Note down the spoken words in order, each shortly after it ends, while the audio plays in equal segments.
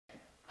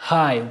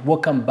Hi,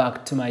 welcome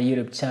back to my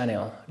YouTube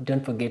channel.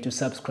 Don't forget to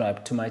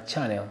subscribe to my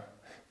channel.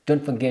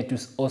 Don't forget to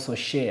also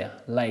share,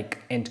 like,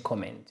 and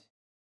comment.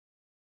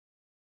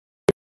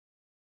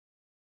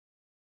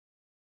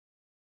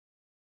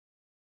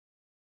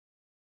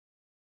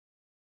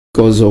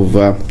 Because of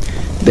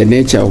the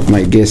nature of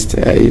my guest,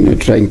 he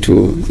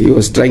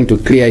was trying to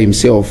clear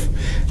himself.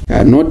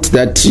 Not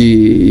that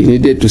he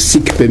needed to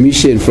seek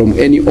permission from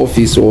any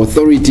office or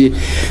authority,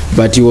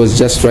 but he was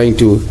just trying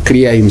to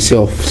clear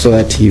himself so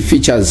that he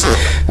features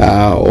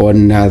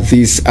on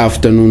this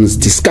afternoon's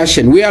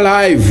discussion. We are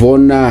live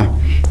on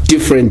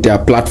different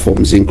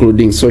platforms,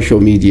 including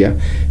social media,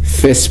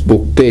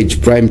 Facebook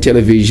page, Prime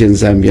Television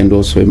Zambia, and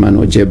also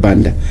Emmanuel Jay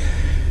Banda.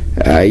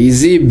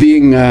 Is he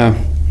being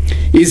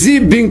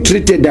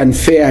treated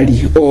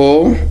unfairly,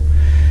 or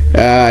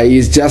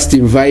is just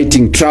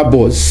inviting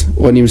troubles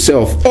on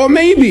himself? Or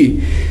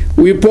maybe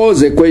we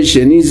pose a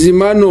question: is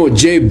Emmanuel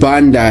Jay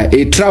Banda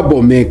a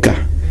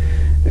troublemaker?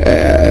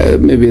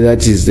 Maybe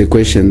that is the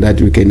question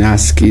that we can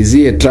ask. Is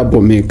he a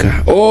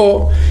troublemaker,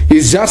 or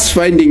is just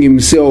finding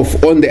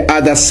himself on the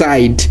other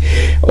side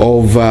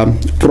of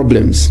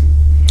problems?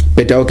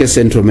 Petauke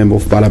Central Member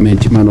of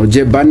Parliament Emmanuel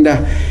Jay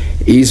Banda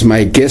is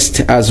my guest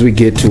as we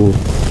get to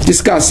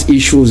discuss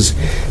issues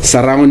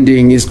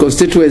surrounding his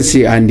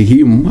constituency and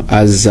him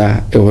as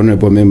a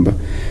honorable member.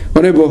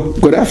 Honorable,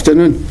 good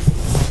afternoon.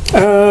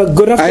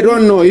 Good afternoon. I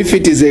don't know if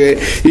it is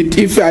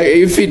if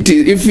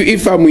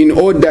I'm in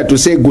order to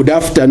say good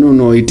afternoon,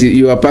 or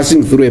you are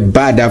passing through a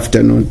bad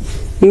afternoon.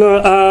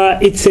 No,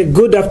 it's a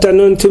good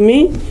afternoon to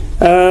me.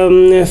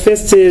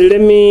 First,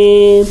 let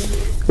me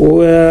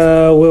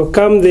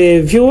welcome the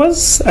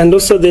viewers and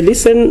also the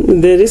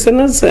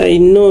listeners. I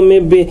know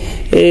maybe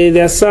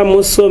there are some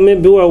also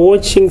maybe who are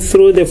watching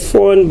through the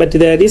phone, but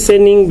they are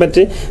listening but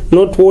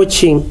not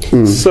watching.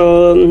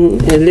 So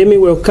let me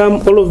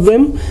welcome all of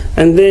them,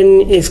 and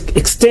then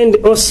extend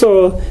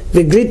also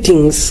the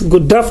greetings.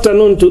 Good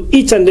afternoon to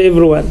each and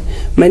everyone.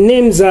 My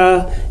names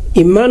are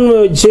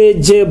Emmanuel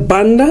Jay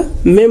Banda,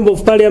 Member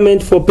of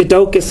Parliament for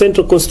Petauke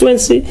Central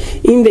Constituency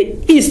in the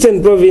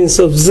Eastern Province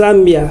of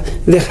Zambia,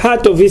 the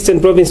heart of Eastern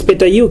Province,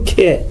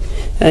 UK.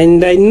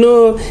 And I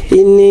know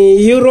in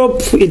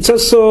Europe it's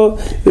also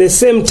the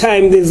same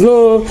time. There's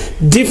no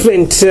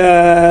different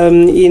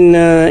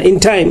in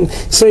time.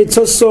 So it's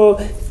also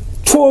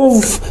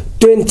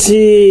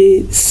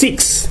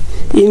 12:26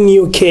 in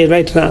UK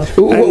right now.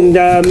 And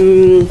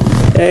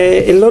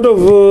a lot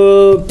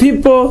of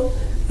people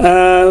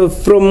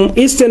from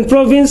Eastern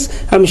Province,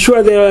 I'm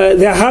sure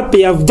they're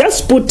happy. I've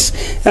just put,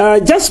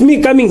 just me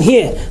coming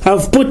here,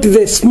 I've put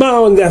the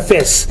smile on their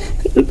face.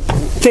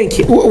 Thank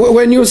you.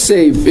 When you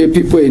say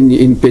people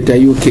in Peta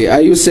UK,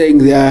 are you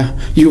saying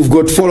you've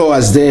got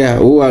followers there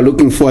who are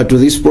looking forward to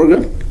this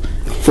program,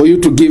 for you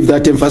to give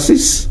that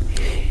emphasis?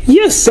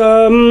 Yes,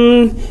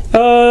 Mr.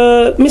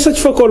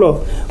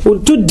 Chifokolo,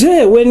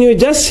 today when you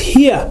just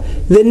hear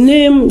the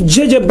name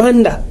Jay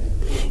Banda,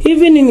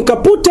 even in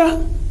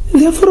Kaputa,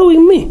 they are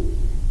following me.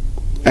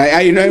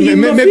 I know,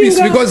 maybe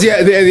it's because they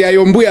are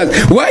Yombuyas.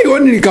 Why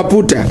only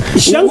Kaputa?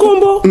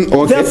 Shankombo,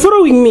 okay. They are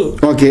following me.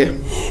 Okay.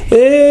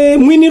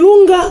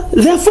 Mwinirunga,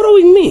 they are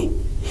following me.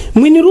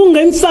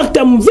 Mwinirunga, in fact,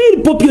 I'm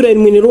very popular in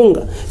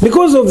Mwinirunga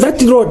because of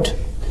that road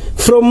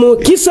from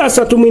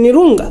Kisasa to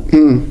Mwinirunga.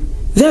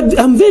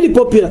 I'm very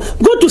popular.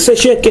 Go to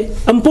Sesheke,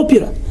 I'm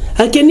popular.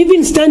 I can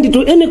even stand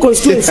to any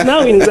constituency now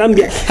in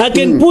Zambia. I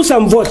can pull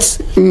some votes.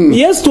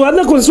 Yes, to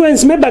other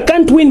constituencies, maybe I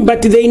can't win,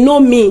 but they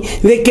know me.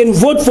 They can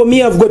vote for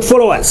me. I've got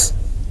followers.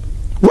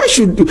 Why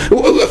should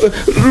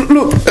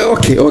look?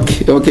 Okay.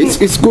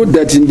 It's good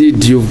that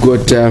indeed you've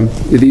got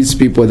these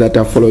people that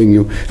are following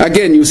you.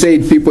 Again, you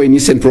said people in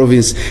Eastern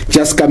Province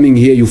just coming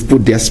here. You've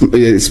put their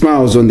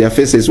smiles on their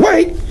faces.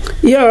 Why?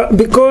 Yeah,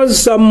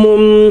 because I'm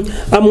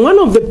one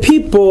of the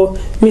people,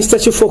 Mr.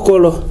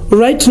 Chifokolo,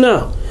 right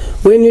now.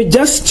 When you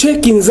just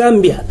check in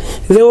Zambia,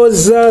 there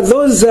was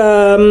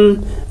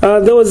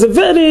a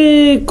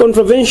very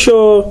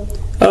controversial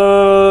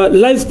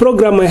live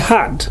program I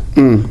had.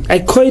 I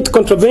call it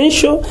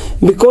controversial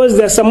because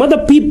there are some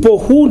other people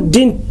who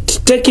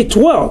didn't take it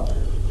well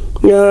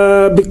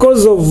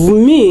because of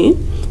me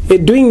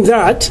doing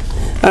that,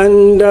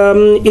 and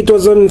it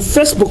was on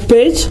Facebook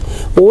page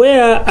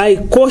where I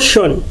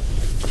caution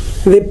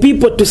the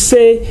people to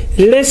say,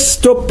 let's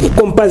stop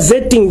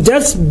compensating,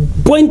 just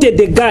pointed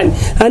the gun.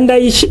 And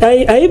I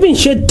even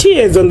shed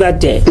tears on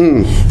that day,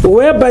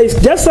 whereby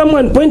just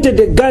someone pointed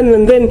the gun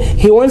and then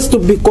he wants to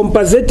be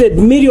compensated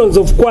millions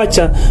of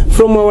kwacha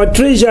from our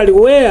treasury,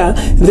 where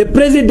the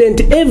president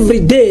every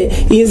day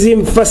is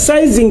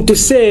emphasizing to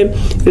say,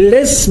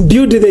 let's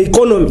build the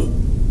economy.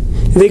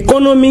 The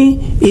economy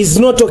is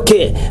not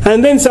okay.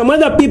 And then some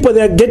other people,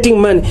 they are getting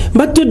money.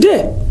 But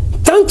today,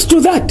 thanks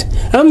to that,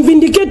 I'm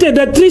vindicated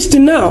at least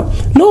now.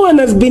 No one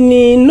has been,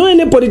 no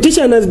any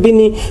politician has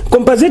been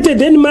compensated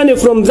any money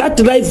from that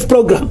live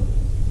program.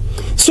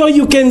 So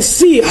you can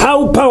see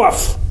how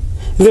powerful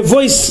the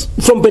voice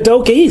from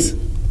Petauke is.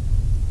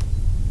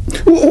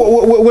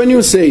 When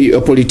you say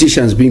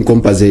politicians being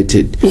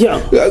compensated,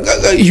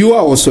 you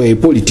are also a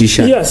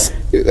politician. Yes.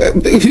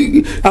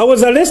 I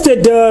was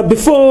arrested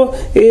before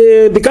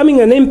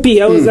becoming an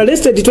MP. I was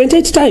arrested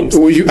 28 times.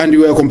 And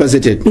you were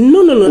compensated?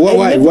 No.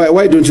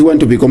 Why don't you want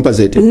to be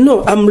compensated?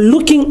 No, I'm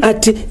looking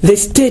at the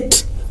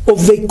state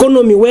of the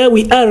economy where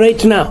we are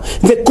right now,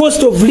 the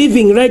cost of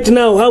living right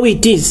now, how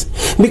it is.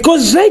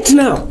 Because right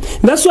now,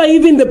 that's why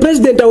even the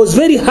president, I was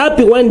very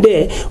happy one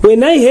day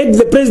when I heard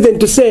the president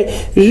to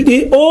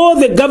say all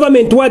the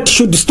government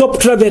should stop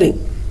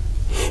traveling.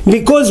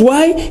 Because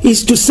why?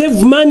 Is to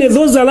save money.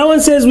 Those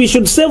allowances, we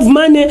should save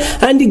money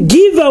and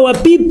give our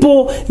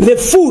people the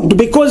food,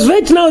 because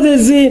right now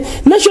there's a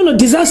national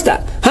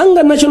disaster,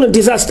 hunger national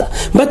disaster.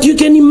 But you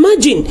can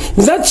imagine,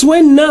 that's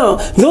when now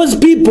those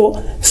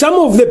people, some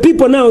of the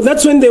people now,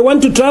 that's when they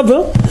want to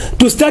travel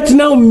to start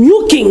now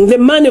milking the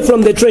money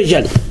from the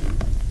treasury.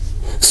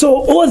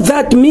 So all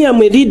that, me,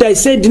 I'm a reader, I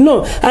said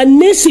no,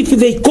 unless if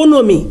the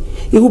economy,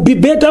 it will be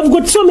better. I've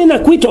got so many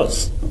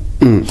acquittals,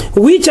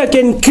 which I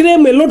can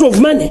claim a lot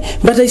of money,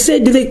 but I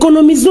said the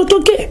economy is not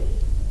okay.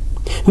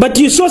 But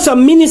you saw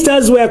some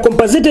ministers were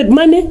compensated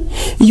money.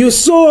 You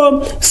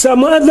saw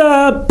some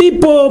other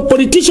people,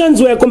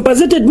 politicians were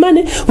compensated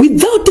money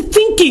without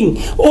thinking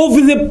of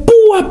the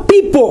poor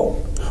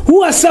people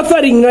who are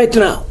suffering right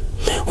now,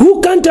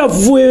 who can't have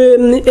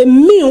a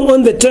meal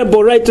on the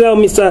table right now,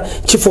 Mr.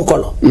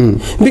 Chifokolo.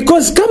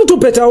 Because come to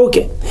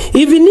Petauke,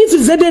 even if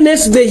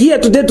ZNS, they're here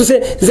today to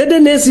say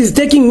ZNS is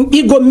taking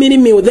ego mini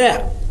meal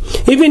there,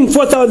 even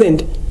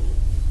 4,000.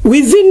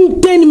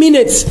 Within 10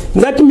 minutes,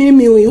 that mini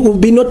meal will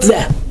be not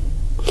there.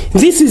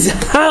 This is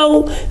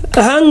how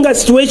hunger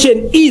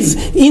situation is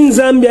in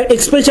Zambia,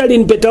 especially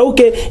in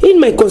Petauke, in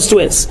my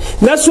constituents.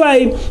 That's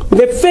why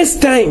the first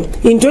time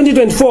in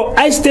 2024,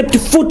 I stepped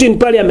foot in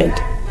parliament.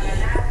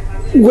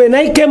 When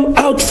I came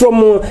out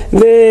from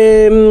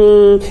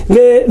the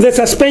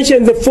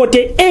suspension, the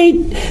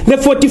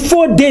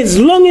 44 days,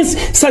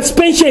 longest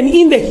suspension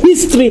in the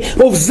history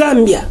of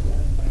Zambia.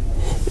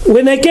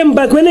 When I came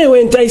back, when I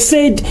went, I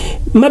said,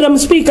 Madam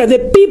Speaker, the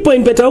people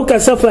in Petauke are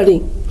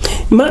suffering.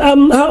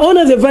 Her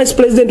Honor the Vice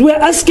President, we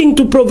are asking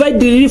to provide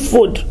relief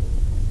food.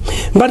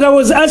 But I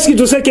was asking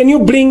to say, can you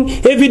bring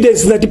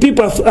evidence that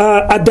people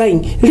are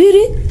dying?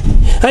 Really?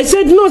 I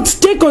said, no,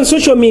 take on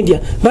social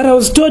media. But I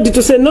was told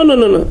to say,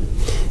 no.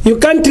 You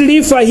can't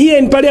leave here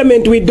in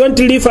Parliament. We don't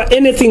leave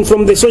anything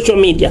from the social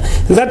media.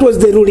 That was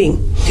the ruling.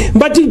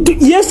 But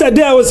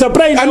yesterday I was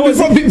surprised. And I was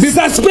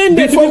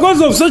suspended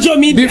because of social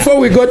media. Before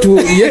we go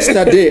to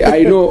yesterday,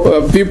 I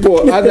know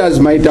people, others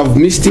might have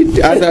missed it.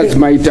 Others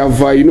might have,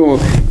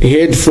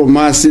 heard from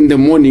us in the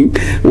morning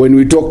when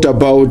we talked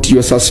about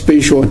your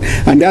suspension.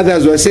 And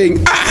others were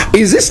saying,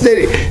 is this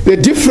the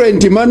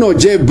different Emmanuel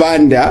Jay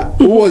Banda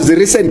who was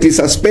recently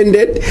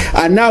suspended?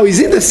 And now, is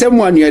it the same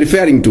one you are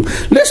referring to?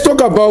 Let's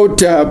talk about,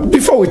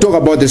 before we talk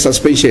about the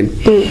suspension,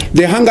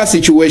 the hunger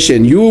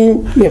situation.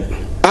 You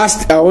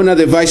asked our Honor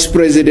the Vice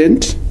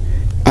President,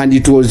 and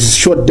it was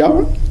shut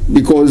down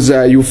because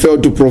you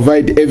failed to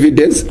provide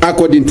evidence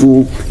according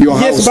to your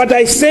house. Yes, but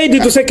I said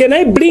to say, can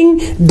I bring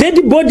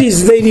dead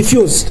bodies? They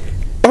refused.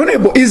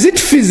 Honorable, is it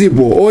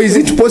feasible or is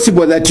it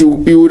possible that you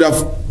would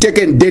have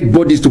taken dead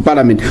bodies to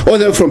Parliament, or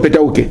they're from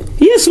Petauke?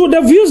 Yes, would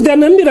have used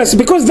an ambulance,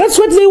 because that's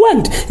what they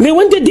want. They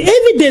wanted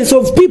evidence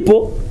of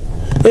people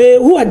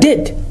who are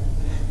dead.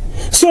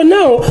 So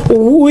now,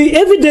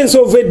 evidence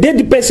of a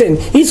dead person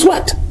is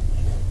what?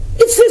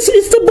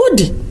 It's the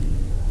body.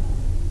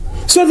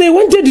 So they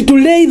wanted to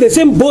lay the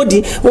same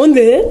body on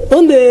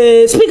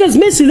the Speaker's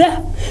mercy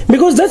there,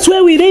 because that's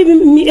where we lay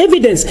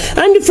evidence.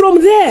 And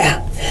from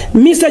there,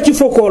 Mr.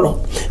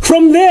 Chifokolo,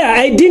 from there,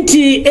 I didn't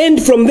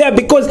end from there,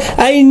 because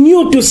I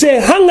knew to say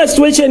hunger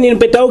situation in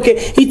Petauke,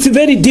 it's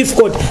very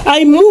difficult.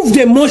 I moved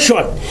a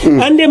motion,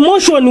 and the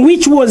motion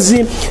which was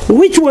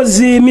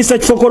Mr.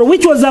 Chifokolo,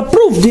 which was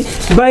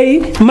approved by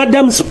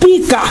Madam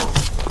Speaker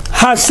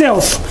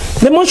herself.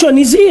 The motion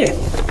is here,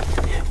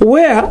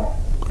 where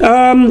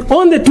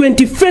on the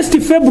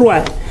 21st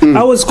February,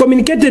 I was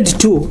communicated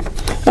to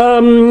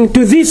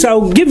this.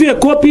 I'll give you a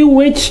copy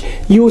which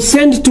you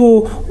send to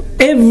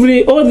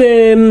all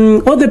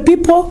the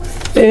people.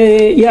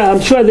 Yeah, I'm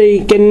sure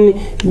they can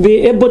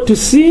be able to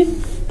see.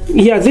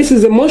 Yeah, this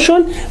is a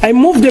motion. I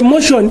moved the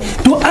motion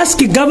to ask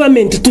the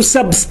government to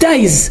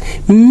subsidize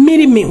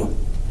minimum,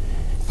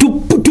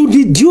 to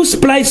reduce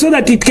price so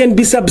that it can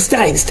be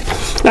subsidized.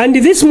 And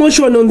this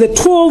motion on the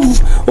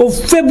 12th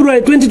of February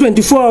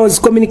 2024 was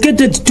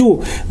communicated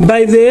to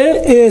by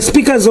the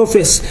Speaker's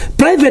office.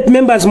 Private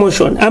members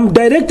motion. I'm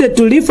directed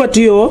to refer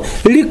to your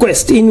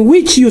request in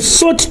which you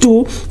sought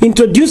to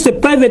introduce a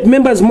private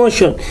members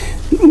motion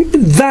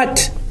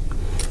that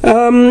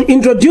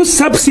introduce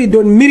subsidy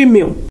on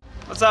minimum.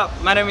 What's up?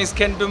 My name is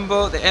Ken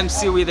Dumbo, the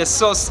MC with the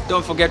sauce.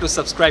 Don't forget to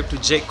subscribe to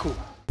JQ.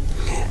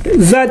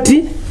 That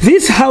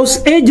this House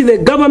urged the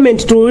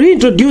government to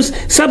reintroduce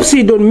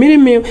subsidy on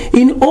minimum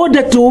in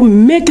order to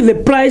make the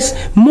price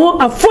more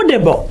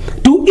affordable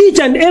to each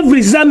and every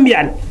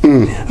Zambian.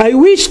 I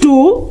wish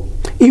to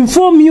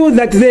inform you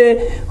that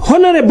the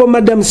Honorable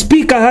Madam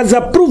Speaker has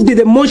approved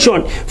the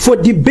motion for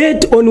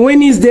debate on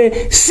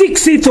Wednesday,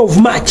 6th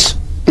of March,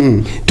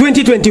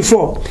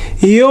 2024.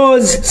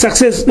 Yours,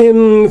 success,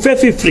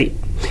 faithfully,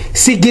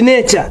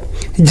 signature,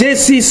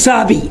 J.C.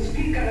 Sabi,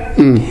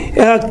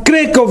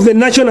 clerk of the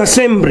National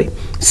Assembly,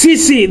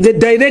 CC, the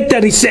Director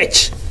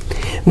Research.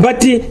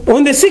 But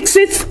on the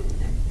 6th,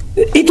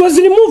 it was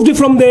removed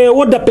from the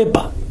order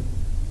paper.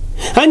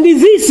 And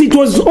this, it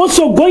was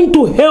also going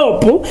to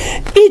help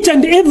each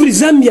and every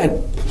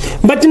Zambian.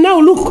 But now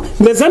look,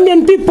 the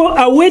Zambian people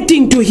are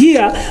waiting to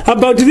hear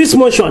about this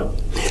motion.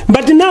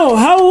 But now,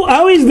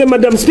 how is the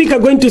Madam Speaker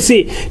going to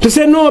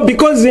say no,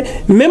 because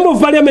Member of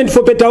Parliament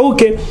for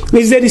Petauke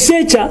is a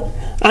researcher,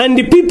 and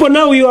the people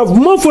now, you have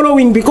more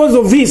following because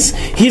of this.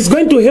 He's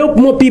going to help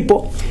more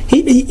people.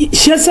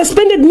 She has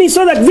suspended me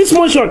so that this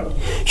motion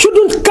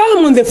shouldn't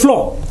come on the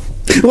floor.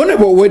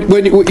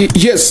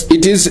 Yes,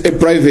 it is a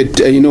private,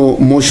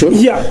 motion.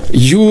 Yeah.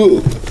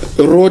 You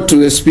wrote to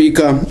the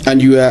speaker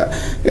and you are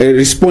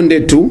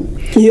responded to.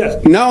 Yeah.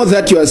 Now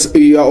that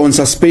you are on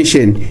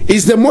suspension,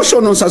 is the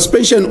motion on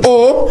suspension,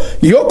 or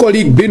your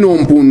colleague Bino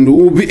Mpundu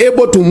will be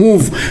able to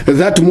move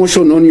that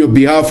motion on your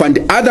behalf and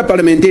other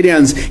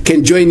parliamentarians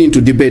can join in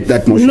to debate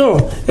that motion?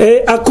 No.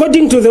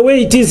 According to the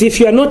way it is, if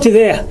you are not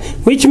there,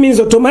 which means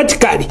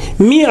automatically,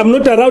 me, I'm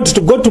not allowed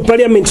to go to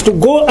parliament to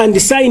go and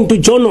sign to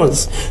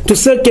journals to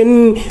say,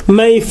 can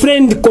my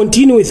friend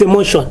continue with the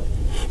motion?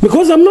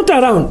 Because I'm not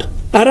around.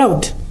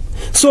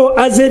 So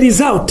as a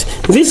result,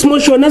 this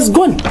motion has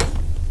gone.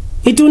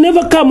 It will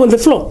never come on the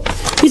floor.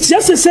 It's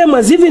just the same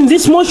as even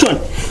this motion,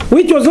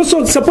 which was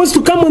also supposed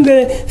to come on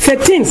the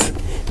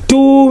 13th,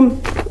 to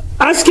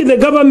ask the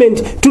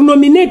government to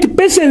nominate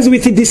persons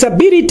with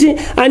disability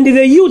and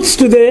the youths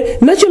to the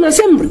National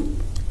Assembly.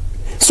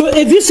 So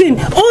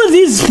everything, all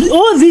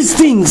these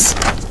things.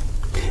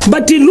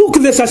 But look,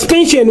 the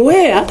suspension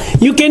where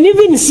you can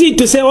even see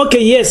to say,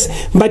 okay, yes,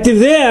 but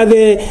there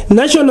the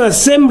National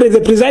Assembly,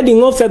 the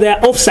presiding officer, they are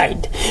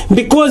offside.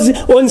 Because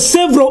on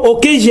several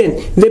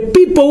occasions, the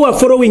people who are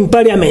following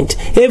Parliament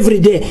every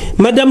day,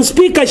 Madam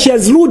Speaker, she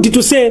has ruled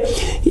to say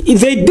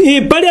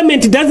the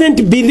Parliament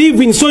doesn't believe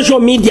in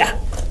social media,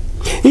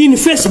 in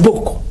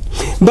Facebook.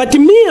 But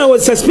me, I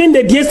was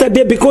suspended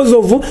yesterday because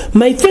of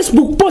my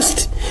Facebook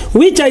post,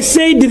 which I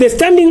said the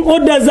standing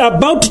orders are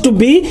about to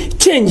be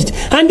changed.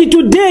 And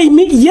today,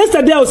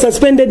 yesterday I was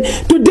suspended.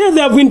 Today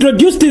they have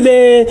introduced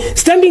the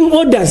standing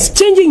orders,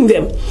 changing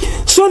them,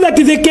 so that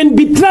they can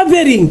be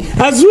traveling.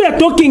 As we are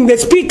talking, the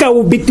speaker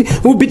will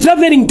be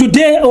traveling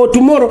today or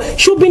tomorrow.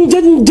 She'll be in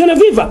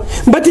Genevieve.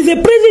 But the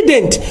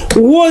president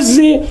was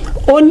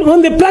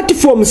on the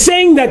platform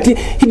saying that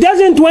he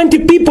doesn't want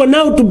people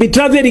now to be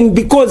traveling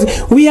because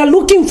we are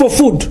looking for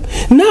food.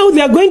 Now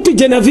they are going to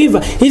Genevieve.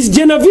 Is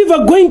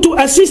Genevieve going to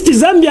assist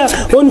Zambia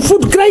on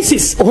food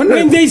crisis?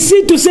 When they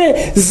see to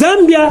say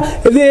Zambia,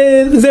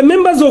 the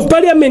members of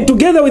parliament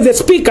together with the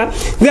speaker,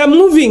 they are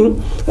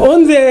moving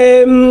on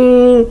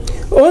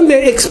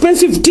the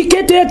expensive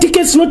ticket, air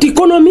tickets, not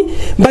economy,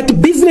 but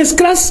business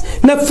class,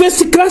 not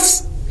first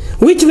class,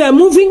 which they are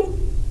moving.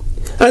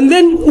 And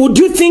then would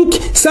you think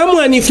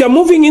someone, if you're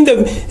moving in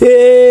the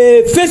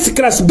first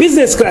class,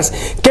 business class,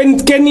 can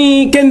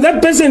that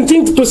person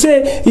think to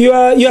say you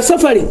are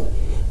suffering?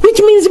 Which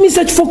means,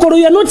 Mr. Chifokolo,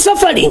 you are not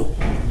suffering.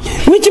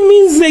 Which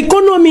means the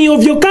economy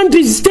of your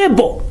country is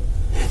stable.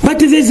 But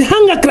there's a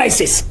hunger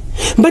crisis.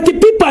 But the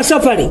people are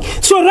suffering.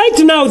 So right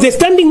now, the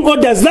standing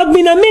orders have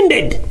been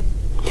amended,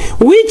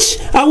 which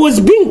I was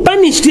being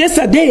punished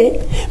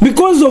yesterday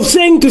because of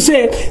saying to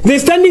say the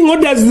standing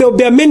orders will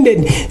be amended,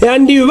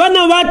 and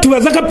vana watu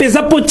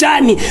wazakapeza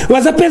pochani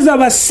wazapeza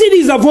va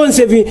series of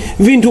onse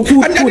vintu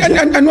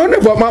and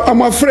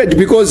I'm afraid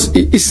because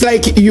it's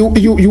like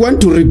you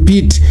want to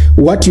repeat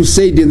what you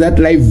said in that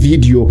live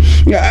video.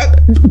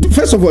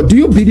 First of all, do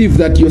you believe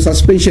that your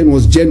suspension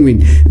was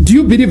genuine? Do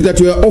you believe that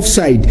you were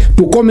offside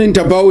to comment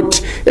about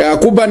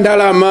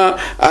Kubandalama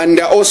and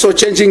also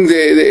changing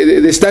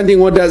the standing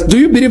orders? Do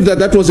you believe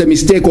that was a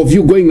mistake of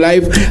you going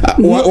live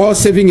while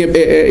saving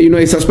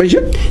a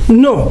suspension?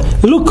 No,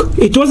 look,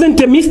 it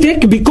wasn't a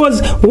mistake,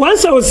 because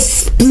once I was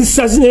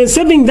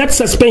saving that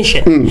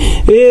suspension,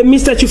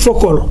 Mr.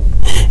 Chifokolo,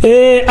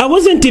 I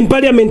wasn't in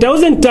parliament. I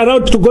wasn't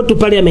allowed to go to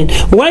parliament.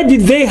 Why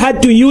did they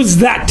had to use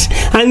that?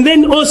 And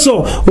then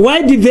also,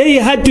 why did they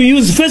had to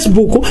use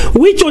Facebook,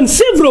 which on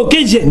several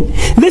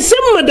occasions the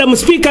same Madam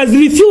Speaker has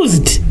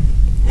refused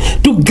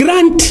to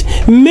grant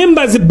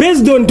members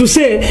based on to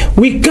say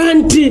we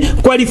can't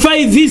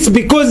qualify this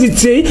because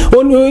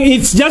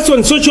it's just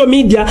on social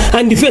media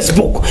and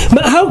Facebook.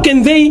 But how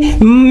can they,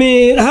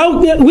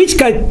 which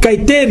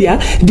criteria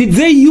did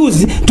they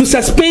use to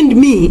suspend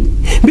me?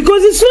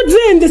 Because it's not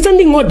there in the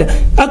standing order,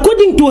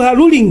 according to her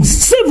rulings,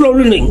 several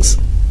rulings,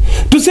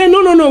 to say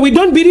no, we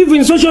don't believe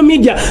in social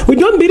media, we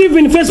don't believe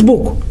in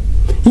Facebook.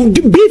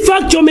 Be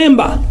factual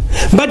member.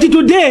 But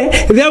today,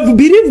 they have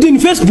believed in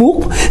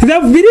Facebook, they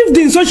have believed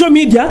in social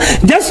media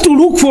just to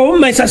look for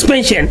my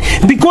suspension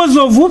because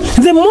of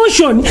the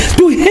motion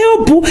to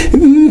help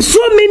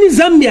so many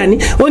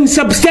Zambians on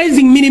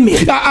subsidizing minimum.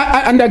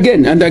 And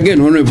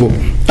again, Honorable,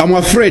 I'm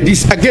afraid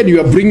this again you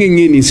are bringing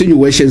in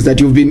insinuations that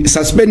you've been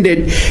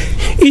suspended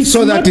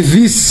so that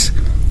this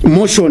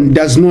motion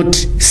does not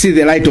see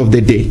the light of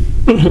the day.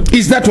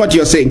 Is that what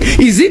you're saying?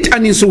 Is it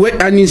an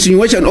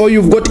insinuation, or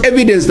you've got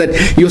evidence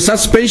that your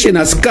suspension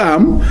has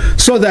come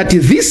so that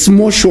this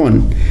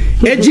motion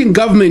urging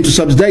government to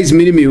subsidize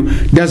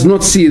minimum does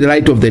not see the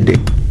light of the day?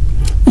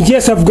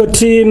 Yes, I've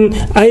got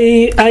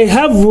I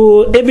have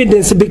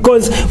evidence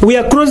because we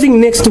are crossing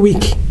next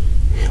week.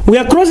 We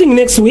are crossing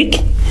next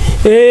week.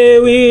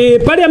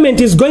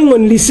 Parliament is going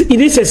on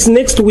recess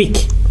next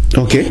week.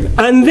 Okay.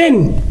 And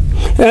then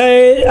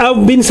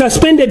I've been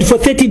suspended for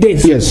 30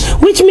 days. Yes.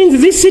 Which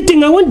means this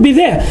sitting I won't be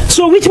there.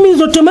 So which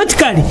means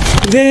automatically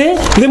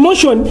the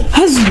motion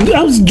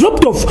has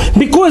dropped off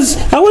because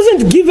I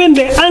wasn't given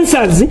the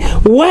answers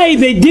why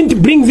they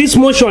didn't bring this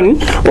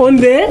motion on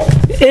the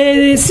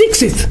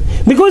 6th.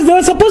 Because they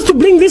were supposed to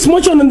bring this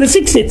motion on the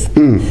 6th.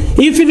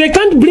 If they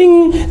can't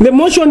bring the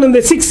motion on the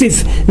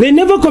 6th, they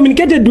never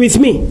communicated with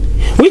me.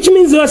 Which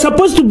means they were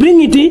supposed to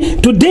bring it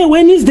today,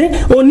 Wednesday,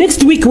 or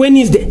next week,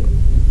 Wednesday.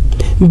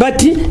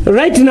 But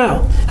right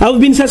now, I've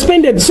been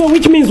suspended. So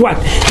which means what?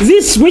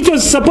 This, which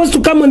was supposed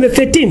to come on the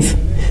 13th,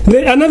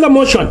 another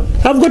motion.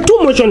 I've got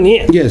 2 motions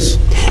here. Yes.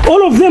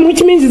 All of them,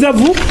 which means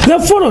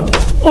they've followed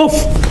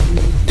off.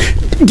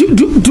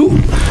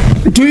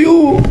 Do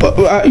you,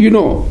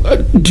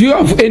 do you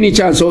have any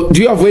chance, or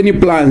do you have any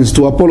plans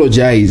to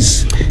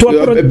apologize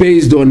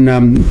based on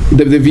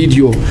the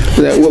video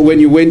when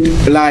you went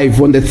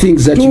live on the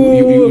things that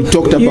you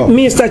talked about?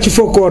 Mr.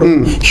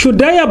 Chifokolo,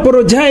 should I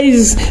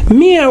apologize?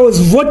 Me, I was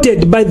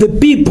voted by the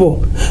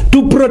people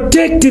to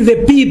protect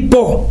the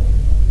people,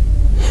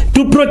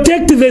 to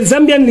protect the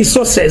Zambian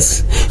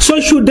resources.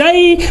 So should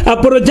I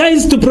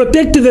apologize to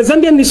protect the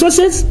Zambian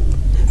resources?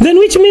 Then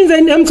which means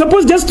I'm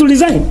supposed just to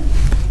resign.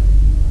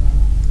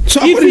 So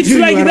if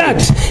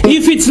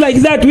it's like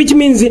that, which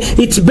means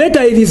it's better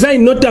I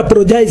resign, not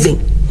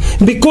apologizing.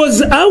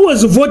 Because I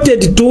was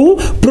voted to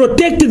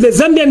protect the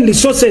Zambian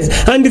resources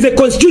and the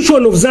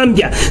constitution of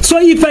Zambia. So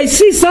if I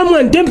see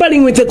someone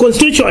tampering with the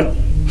constitution,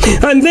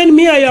 and then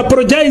me, I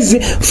apologize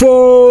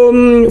for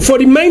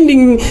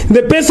reminding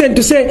the person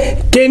to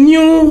say, can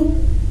you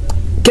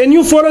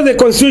follow the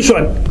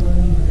constitution?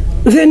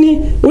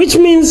 Then, which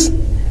means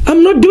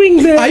I'm not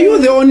doing the... Are you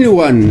the only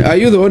one? Are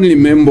you the only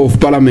member of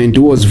parliament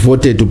who was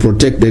voted to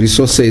protect the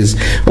resources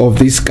of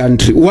this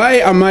country? Why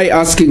am I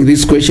asking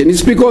this question?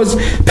 It's because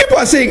people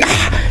are saying,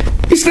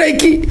 it's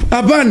like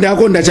Abanda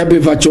akonda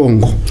chabeva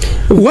chongo.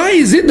 Why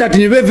is it that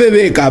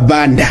nibeveve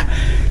Abanda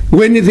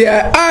when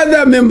there are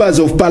other members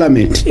of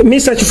parliament?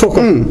 Mr.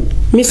 Chifokolo,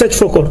 Mr.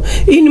 Chifokolo,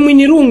 in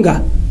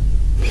Mwinirunga,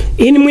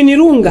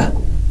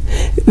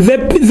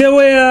 the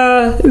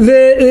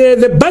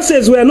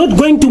buses were not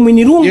going to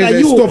Mwinirunga. Yes,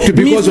 they stopped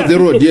because of the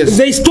road. Yes,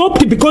 they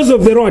stopped because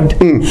of the road.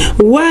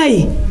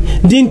 Why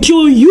didn't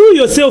you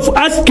yourself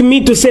ask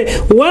me to say,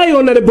 why,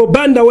 Honorable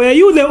Banda, were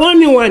you the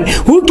only one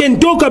who can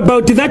talk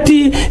about that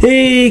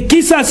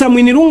Kisasa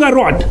Mwinirunga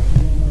road?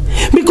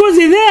 Because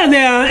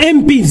there are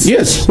MPs.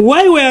 Yes.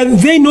 Why were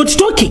they not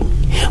talking?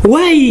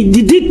 Why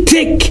did it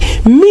take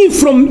me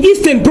from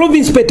Eastern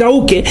Province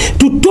Petauke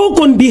to talk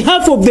on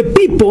behalf of the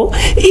people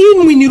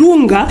in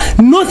Mwinirunga,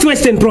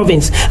 Northwestern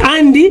Province?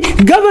 And the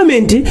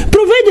government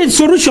provided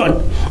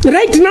solution.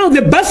 Right now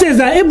the buses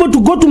are able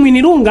to go to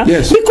Mwinirunga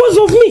because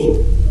of me.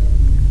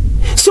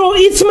 So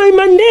it's my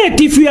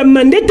mandate. If we are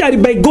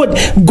mandated by God,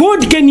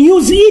 God can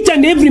use each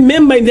and every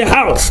member in the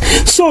house.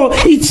 So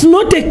it's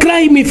not a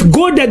crime if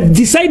God had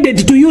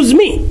decided to use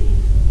me.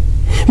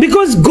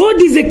 Because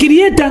God is the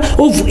creator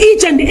of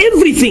each and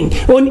everything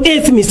on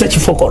earth, Mr.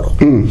 Chifokolo.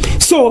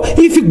 So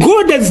if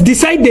God has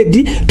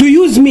decided to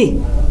use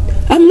me,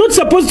 I'm not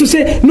supposed to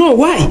say, no,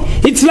 why?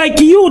 It's like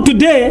you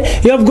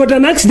today, you have got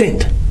an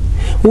accident.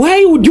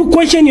 Why would you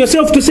question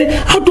yourself to say,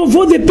 out of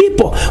all the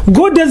people,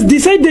 God has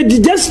decided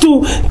just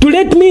to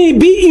let me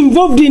be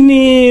involved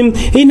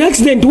in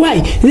accident?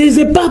 Why? There is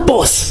a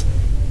purpose.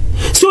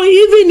 So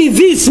even in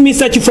this,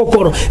 Mr.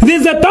 Chifokolo,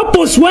 there's a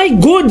purpose why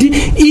God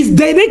is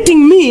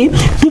directing me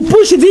to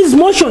push these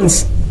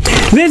motions.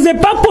 There's a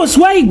purpose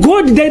why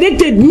God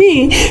directed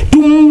me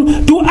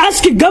to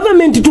ask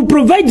government to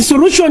provide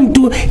solution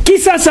to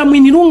Kisasa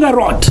Mwinirunga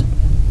Road.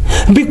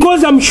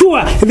 Because I'm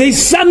sure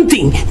there's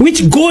something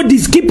which God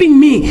is keeping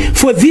me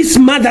for this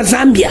mother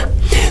Zambia.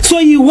 So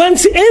he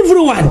wants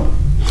everyone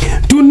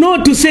to know,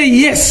 to say,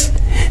 yes,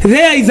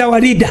 there is our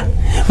leader.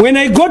 When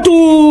I go to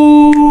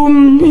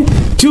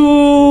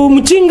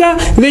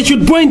Muchinga, they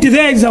should point,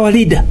 there is our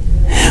leader.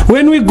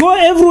 When we go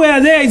everywhere,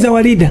 there is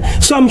our leader.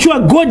 So I'm sure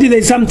God there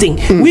is something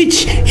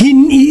which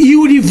he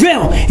will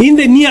reveal in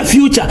the near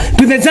future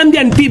to the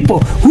Zambian people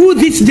who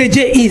this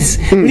JJ is.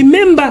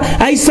 Remember,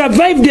 I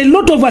survived a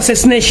lot of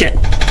assassination.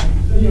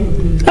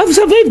 I've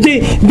survived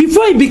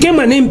before I became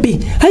an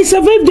MP. I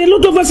survived a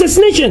lot of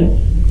assassination.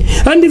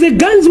 And the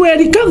guns were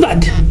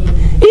recovered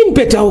in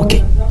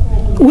Petaoke.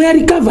 Were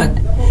recovered.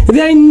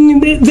 They are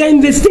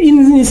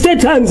in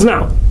state hands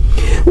now.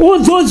 All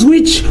those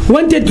which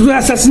wanted to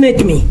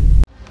assassinate me.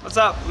 What's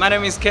up? My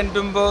name is Ken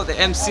Dumbo, the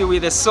MC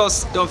with the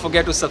sauce. Don't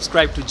forget to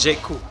subscribe to Jay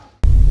Banda.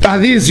 Are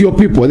these your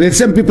people? The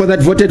same people that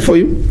voted for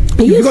you?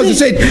 Yes, because you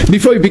said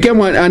before you became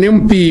an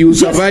MP, you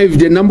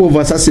survived a number of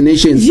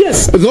assassinations.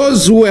 Yes.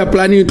 Those who were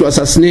planning to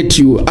assassinate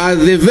you are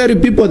the very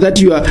people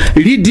that you are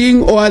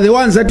leading, or are the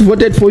ones that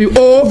voted for you?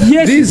 Or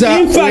yes, these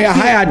are were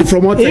hired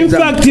from outside? In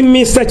fact,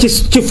 Mr.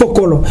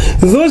 Chifokolo,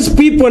 those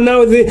people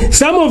now,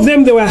 some of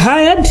them they were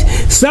hired,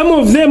 some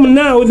of them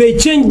now they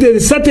changed, they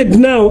started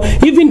now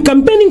even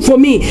campaigning for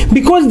me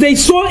because they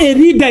saw a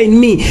leader in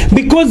me.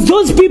 Because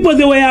those people,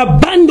 they were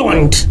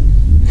abandoned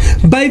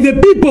by the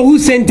people who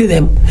sent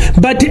them.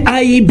 But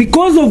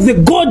because of the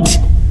God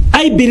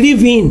I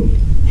believe in,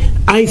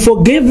 I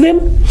forgave them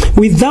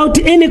without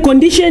any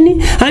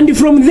conditioning, and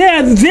from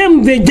there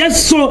they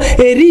just saw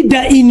a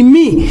leader in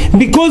me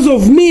because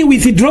of me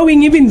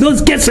withdrawing even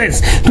those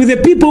cases to the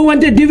people who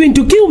wanted even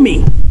to kill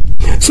me.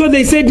 So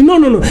they said,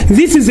 no,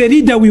 this is a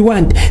leader we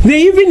want.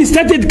 They even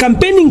started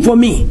campaigning for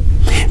me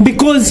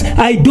because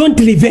I don't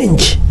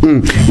revenge.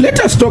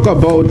 Let us talk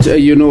about,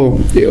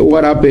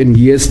 what happened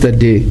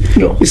yesterday.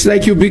 No. It's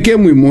like you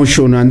became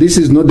emotional, and this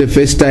is not the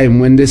first time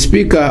when the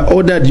speaker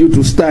ordered you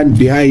to stand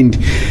behind.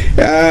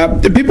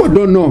 People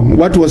don't know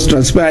what was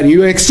transpiring.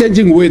 You were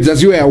exchanging words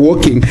as you were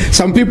walking.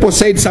 Some people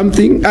said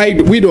something.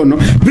 We don't know.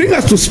 Bring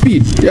us to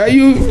speed.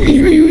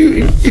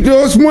 It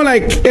was more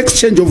like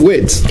exchange of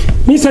words.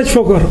 Mr.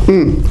 Chifokolo,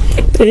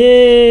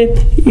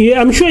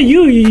 I'm sure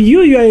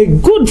you are a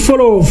good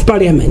follower of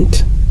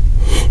Parliament.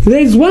 There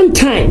is one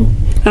time,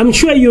 I'm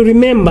sure you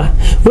remember,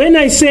 when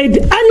I said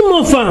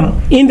animal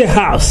farm in the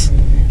House.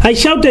 I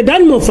shouted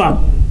animal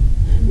farm.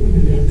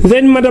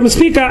 Then Madam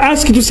Speaker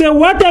asked to say,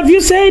 what have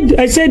you said?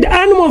 I said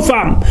animal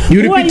farm.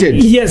 You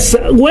repeated? Yes.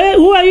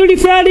 Who are you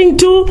referring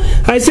to?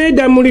 I said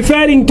I'm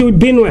referring to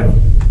Binwell.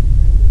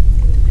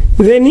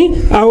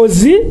 Then I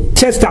was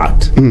chased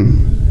out.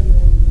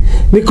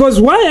 Because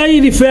why are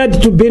you referred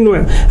to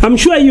Binwell? I'm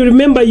sure you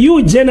remember,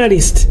 you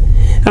journalist.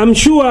 I'm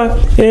sure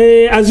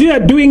as you are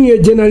doing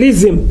your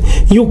journalism,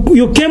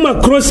 you came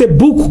across a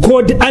book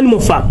called Animal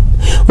Farm,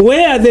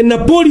 where the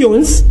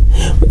Napoleons,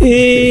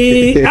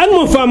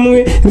 Animal Farm,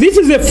 this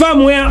is a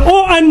farm where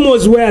all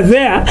animals were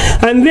there,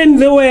 and then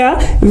there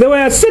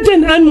were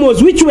certain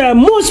animals which were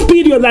more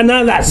superior than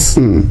others.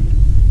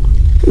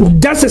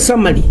 That's a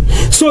summary.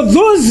 So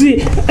those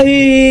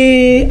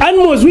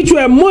animals which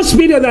were more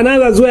superior than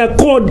others were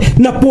called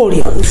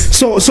Napoleons.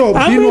 So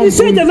I'm a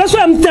researcher, that's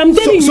why I'm telling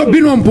you. So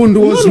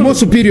Binwell was more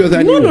superior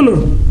than you?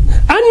 No.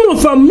 Animal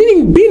farm,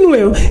 meaning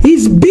Binwell,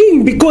 is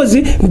being because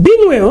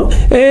Binwell,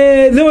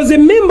 there was a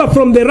member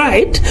from the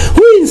right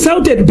who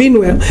insulted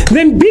Binwell.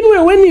 Then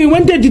Binwell, when he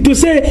wanted to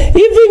say,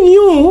 even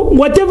you,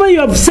 whatever you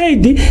have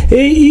said,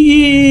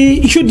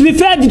 you should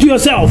refer to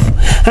yourself.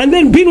 And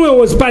then Binwell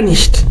was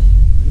punished.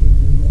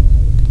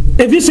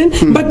 But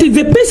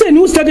the person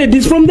who started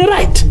this from the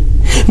right.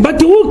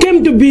 But who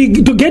came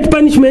to get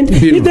punishment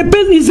is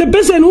the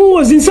person who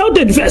was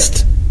insulted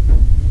first.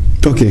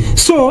 Okay.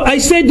 So I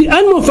said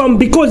animal farm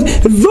because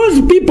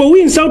those people who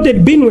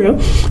insulted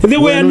Binwell, they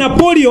were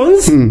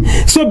Napoleons.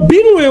 So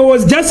Binwell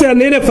was just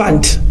an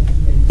elephant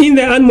in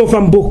the animal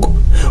farm book.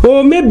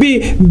 Or maybe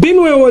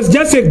Binwell was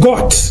just a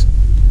goat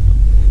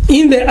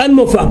in the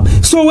animal farm.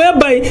 So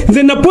whereby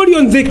the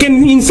Napoleons, they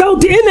can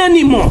insult any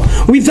animal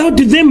without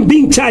them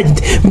being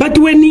charged. But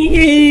when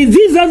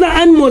these other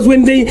animals,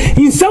 when they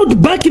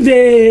insult back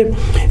the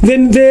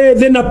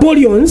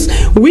Napoleons,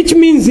 which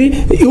means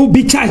it will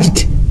be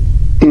charged.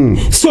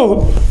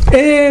 So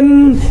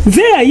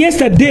there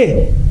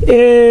yesterday,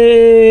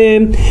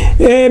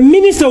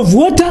 Minister of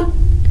Water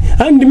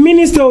and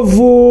Minister of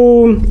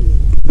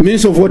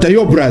Water,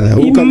 your brother?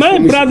 My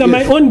brother,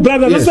 my own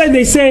brother. Yes. That's why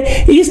they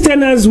say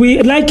Easterners,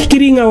 we like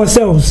killing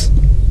ourselves.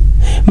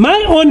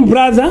 My own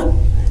brother,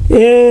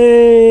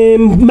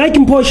 Mike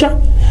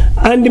Mposha,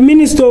 and the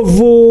Minister of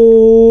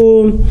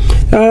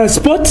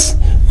Sports,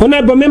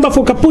 Honorable Member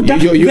for Kaputa,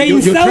 they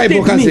insulted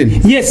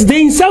me. Yes,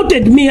 they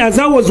insulted me as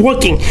I was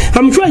walking.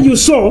 I'm sure you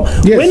saw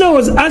when I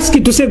was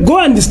asked to say, go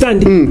and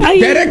stand.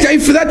 Director,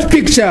 if that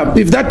picture,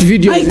 if that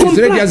video is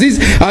ready,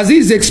 as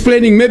he's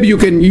explaining, maybe you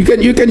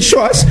can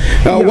show us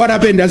what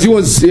happened as he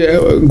was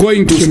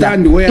going to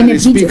stand where the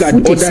speaker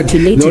had ordered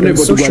the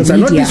Honorable to go and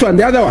stand. Not this one,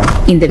 the other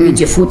one. In the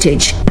video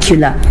footage,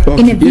 in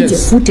a video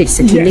footage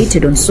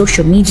circulated on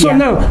social media. So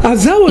now,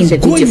 as I was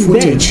going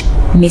footage,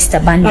 Mr.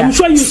 Banda, I'm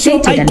sure you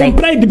saw, I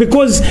complied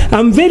because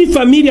I'm very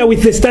familiar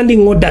with the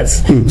standing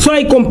orders. So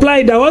I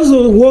complied. I was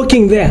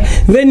walking there.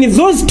 Then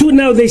those two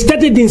now, they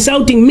started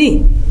insulting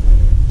me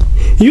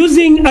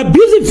using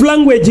abusive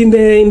language in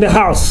the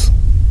house.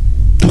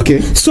 Okay.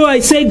 Okay. So I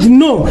said,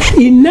 no,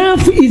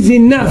 enough is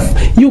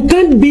enough. You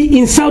can't be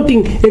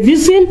insulting. Have you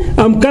seen?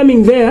 I'm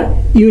coming there.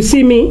 You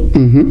see me?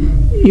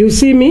 You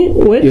see me?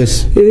 Wait.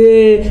 Yes.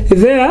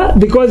 There,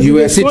 because you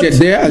were seated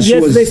there. As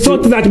yes, they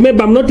thought that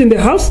maybe I'm not in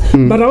the house,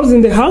 but I was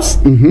in the house.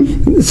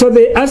 So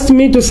they asked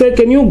me to say,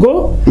 can you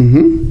go?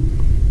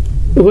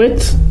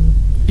 Wait.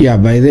 Yeah,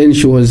 by then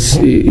she was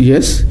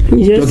yes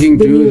talking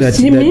to you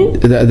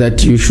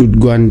that you should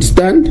go and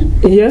stand.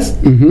 Yes.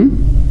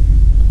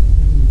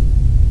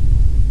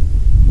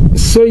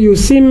 So you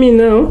see me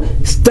now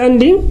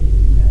standing.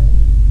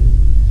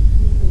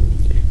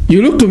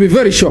 You look to be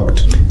very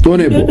shocked.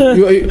 Honorable.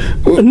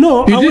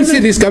 No, you didn't see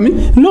this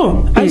coming?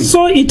 No, I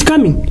saw it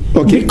coming.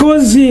 Okay.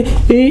 Because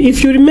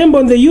if you remember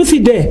on the youth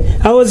day,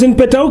 I was in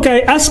Petauka. I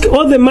asked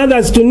all the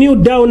mothers to kneel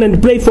down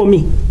and pray for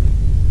me.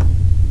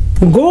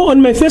 Go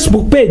on my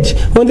Facebook page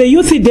on the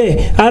youth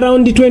day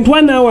around the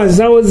 21 hours.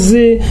 I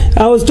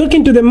was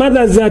talking to the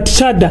mothers at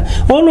Chada.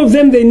 All of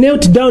them, they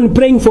knelt down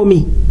praying for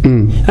me,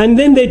 and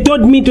then they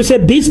told me to say,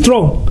 be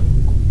strong,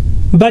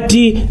 but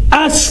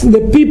ask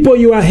the people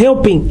you are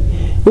helping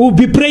who will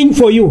be praying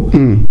for you.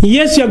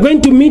 Yes, you are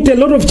going to meet a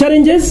lot of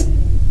challenges.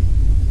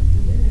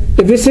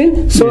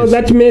 Everything. So yes.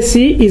 That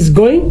mercy is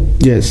going.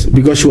 Yes,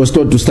 because she was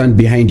told to stand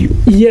behind you.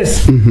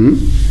 Yes.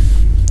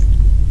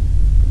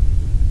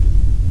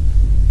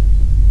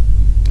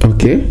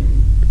 Okay.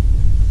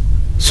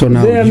 So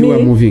now you are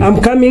moving.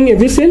 I'm coming,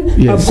 everything.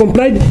 Yes. I've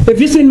complied.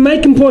 Everything,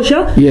 Mike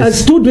Mposha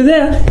has stood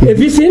there.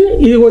 Everything,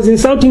 he was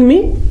insulting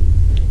me.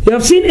 You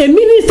have seen a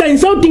minister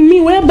insulting me,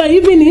 whereby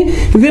even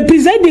the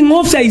presiding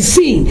officer is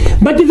seeing.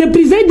 But the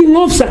presiding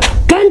officer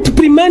can't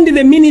reprimand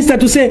the minister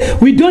to say,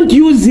 we don't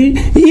use the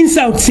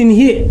insults in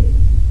here.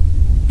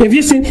 Have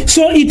you seen?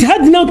 So it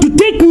had now to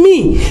take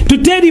me to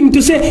tell him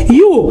to say,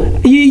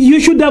 you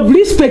should have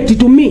respect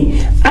to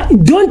me.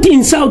 Don't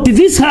insult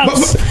this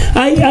house.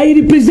 I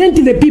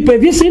represent the people.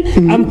 Have you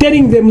seen? I'm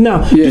telling them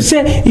now to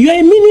say, you are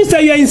a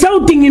minister, you are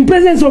insulting in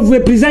presence of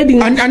the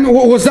presiding. And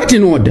was that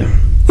in order?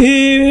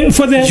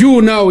 For the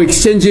you now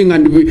exchanging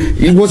and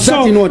was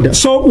that in order?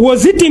 So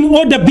was it in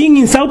order being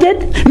insulted?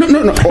 No.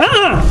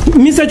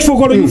 Mr.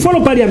 Chifokolo, you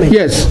follow Parliament.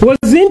 Yes. Was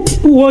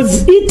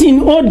it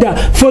in order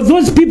for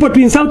those people to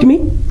insult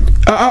me?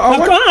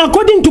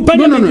 According to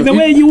Parliament, the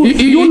way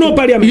you know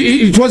Parliament.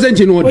 It wasn't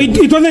in order.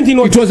 It wasn't in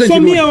order. So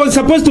me, I was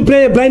supposed to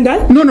play a blind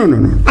eye? No.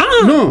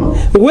 No.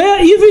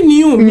 Where even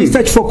you,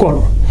 Mr.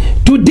 Chifokolo,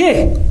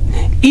 today,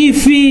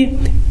 if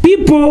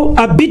people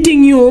are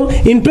beating you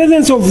in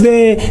presence of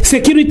the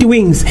security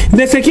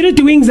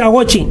wings are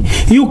watching,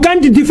 you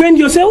can't defend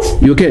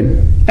yourself? You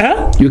can.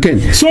 You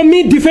can. So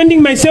me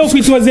defending myself,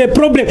 it was a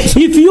problem.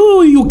 If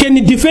you can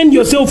defend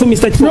yourself,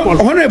 Mr. Chifokolo.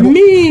 No, Honorable.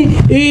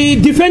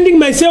 Me defending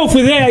myself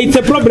there, it's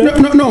a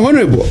problem. No,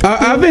 Honorable.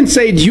 I haven't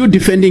said you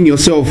defending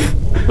yourself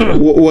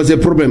was a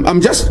problem. I'm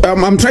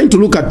trying to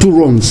look at two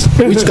wrongs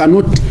which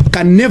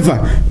can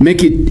never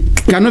make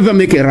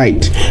it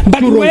right.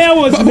 But where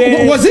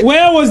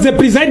was the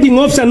presiding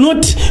officer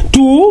not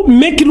to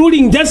make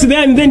ruling just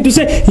there and then to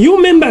say,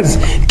 you members,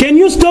 can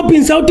you stop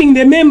insulting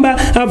the member?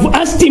 I've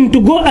asked him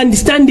to go and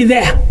stand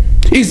there.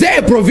 Is there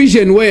a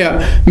provision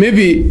where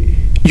maybe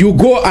you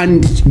go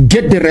and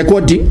get the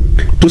recording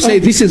to say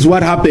this is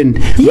what happened?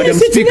 Madam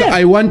Speaker,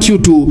 I want you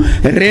to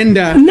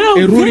render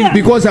a ruling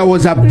because I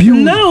was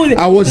abused.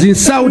 I was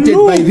insulted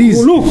by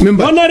this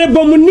member.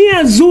 Honorable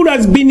Munia Zuru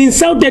has been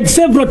insulted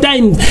several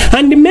times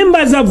and the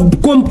members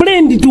have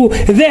complained to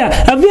there.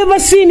 Have you ever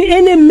seen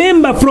any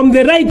member from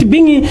the right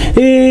being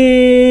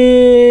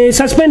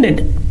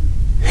suspended?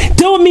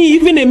 Tell me,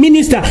 even a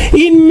minister.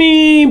 In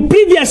my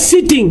previous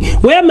sitting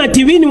where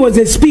Mativini was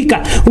a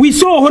speaker, we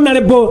saw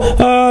Honorable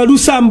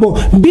Lusambo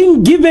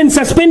being given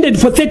suspended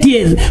for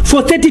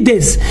 30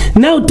 days.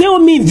 Now tell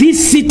me,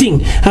 this sitting,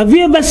 have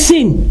you ever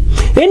seen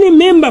any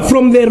member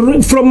from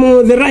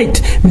the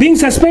right being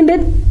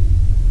suspended?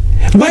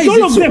 But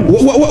all of them.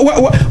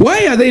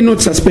 Why are they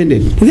not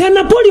suspended? They are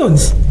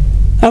Napoleons.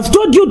 I've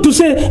told you to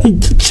say,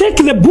 check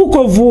the book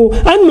of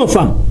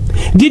Anmofam.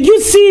 Did you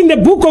see in the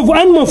book of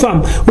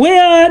Anmofam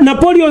where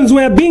Napoleons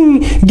were being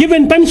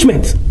given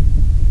punishment?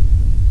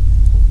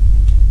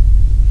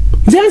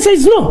 The answer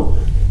is no.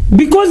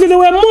 Because they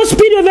were more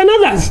superior than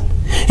others.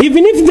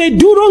 Even if they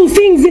do wrong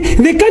things,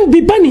 they can't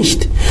be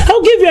punished.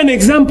 I'll give you an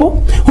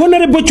example.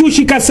 Honorable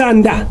Chushika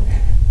Sanda,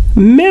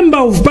 member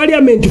of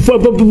parliament for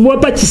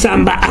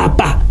Wapachisamba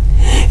Apa.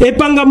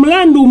 Epanga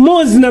Mlandu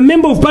Moz na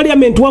member of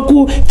parliament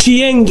waku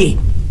Chiengi.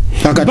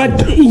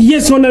 But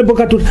yes, Honorable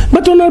Katuta.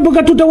 But Honorable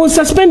Katuta was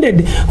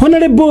suspended.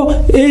 Honorable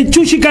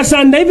Chushika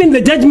Sanda, even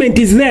the judgment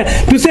is there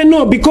to say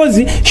no because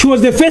she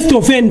was the first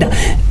offender.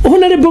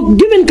 Honorable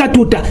given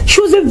Katuta,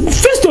 she was the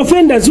first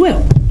offender as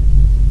well.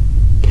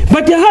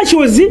 But she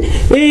was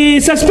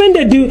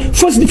suspended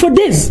for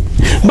days.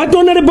 But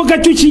Honorable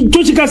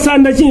Chushika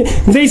Sanda,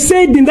 they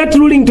said in that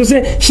ruling to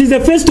say she's the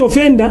first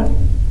offender.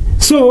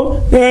 So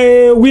So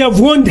we have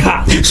warned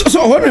her.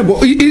 So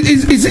Honorable,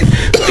 is it,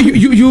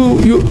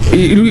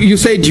 you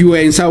said you were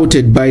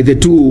insulted by the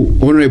two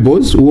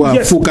honorables who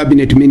are full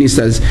cabinet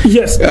ministers.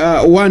 Yes.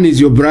 One is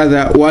your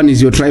brother, one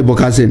is your tribal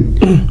cousin.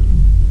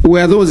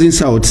 Were those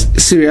insults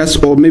serious,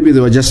 or maybe they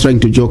were just trying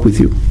to joke with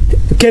you?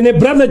 Can a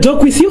brother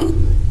joke with you?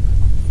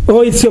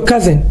 Or it's your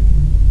cousin?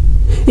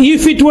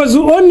 If it was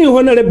only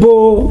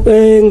Honorable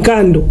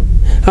Nkando,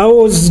 I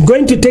was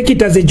going to take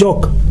it as a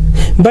joke.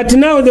 But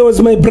now there was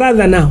my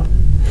brother now.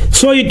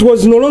 So it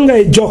was no longer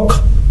a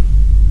joke.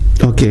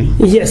 Okay.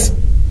 Yes.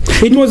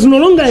 It was no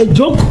longer a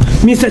joke,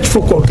 Mr.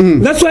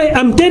 Chifokolo. That's why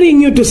I'm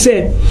telling you to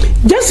say,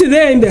 just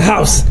there in the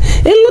house,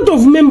 a lot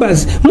of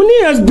members,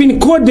 Muni has been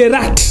called a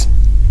rat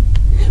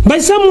by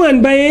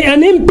someone, by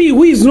an MP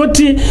who is not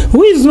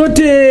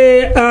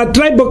a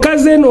tribal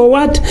cousin or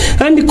what,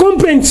 and the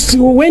complaints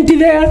went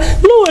there.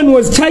 No one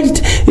was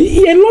charged.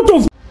 A lot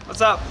of...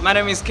 What's up? My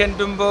name is Ken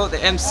Dumbo,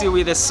 the MC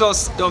with the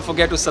sauce. Don't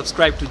forget to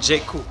subscribe to Jay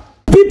Banda.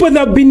 People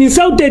that have been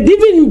insulted,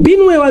 even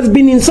Binwe has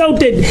been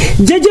insulted,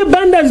 Jay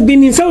Banda has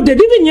been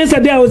insulted, even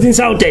yesterday I was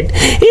insulted.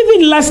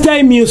 Even last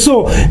time you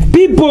saw,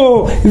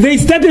 people, they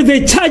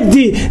charged,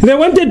 they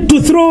wanted to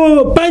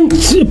throw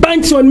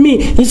punch on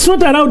me. It's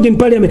not allowed in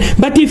parliament.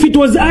 But if it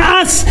was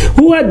us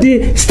who had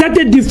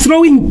started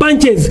throwing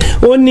punches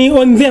on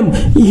them,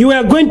 you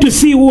are going to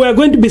see who are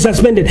going to be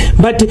suspended.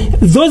 But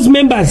those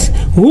members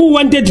who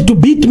wanted to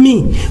beat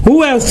me, who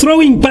were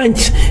throwing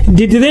punch,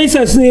 they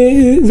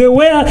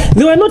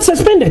were not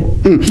suspended.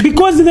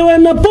 Because they were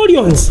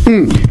Napoleons.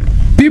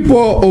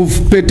 People of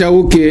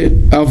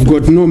Petauke have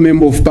got no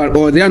member of parliament,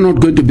 or they are not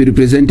going to be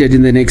represented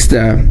in the next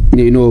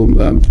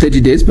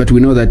 30 days, but we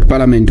know that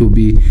parliament will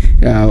be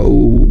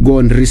go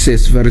on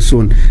recess very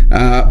soon.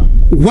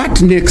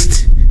 What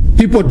next?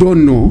 People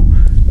don't know.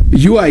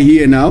 You are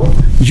here now.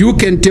 You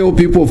can tell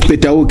people of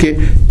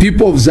Petauke,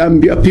 people of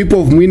Zambia,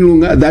 people of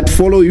Mwinlunga that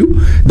follow you,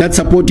 that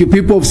support you,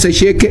 people of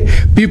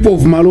Sesheke, people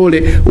of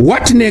Malole.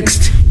 What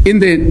next in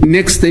the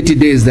next 30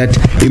 days that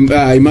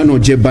Emmanuel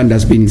Jay Banda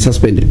has been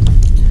suspended?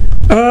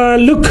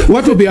 Look,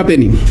 what will be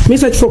happening?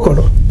 Mr.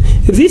 Chifokolo,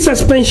 this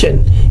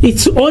suspension,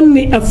 it's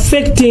only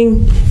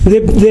affecting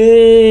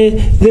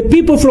the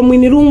people from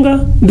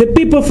Mwinilunga, the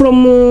people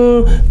from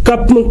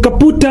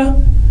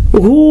Kaputa,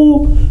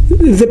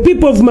 the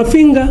people of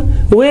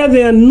Mafinga, where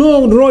there are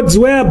no roads,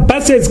 where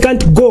buses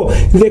can't go,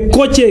 the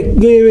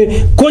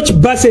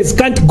coach buses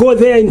can't go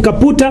there in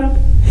Kaputa,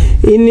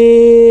 in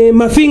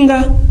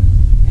Mafinga.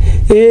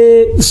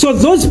 So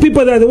those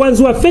people are the ones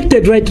who are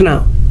affected right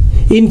now.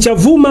 In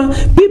Chavuma,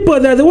 people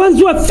that are the ones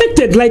who are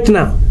affected right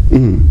now.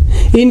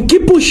 In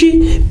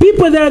Kipushi,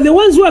 people that are the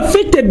ones who are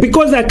affected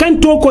because I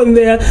can't talk on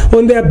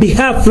their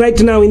behalf right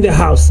now in the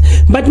house.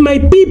 But my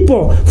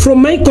people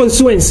from my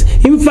constituents,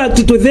 in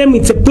fact, to them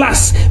it's a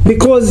plus,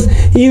 because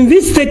in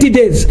these 30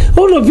 days,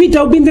 all of it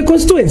I'll be in the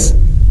constituents.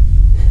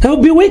 I'll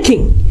be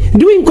working,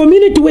 doing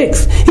community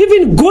works,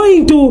 even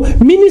going to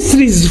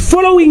ministries,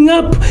 following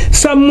up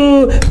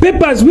some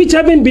papers which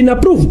haven't been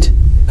approved.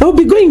 I'll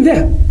be going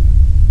there.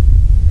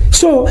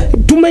 So,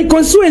 to my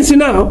constituency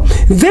now,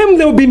 them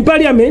they will be in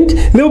parliament,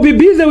 they will be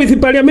busy with the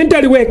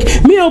parliamentary work.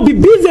 Me, I'll be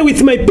busy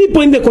with my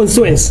people in the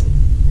constituency,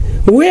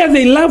 where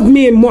they love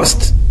me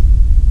most.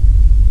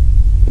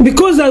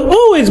 Because I'll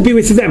always be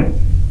with them.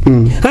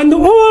 And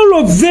all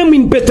of them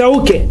in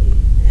Petauke,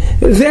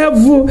 they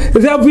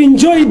have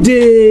enjoyed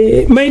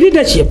my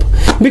leadership.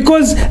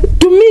 Because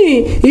to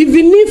me,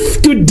 even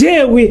if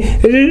today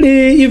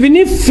even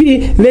if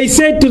they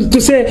said to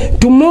say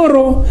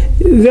tomorrow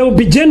there will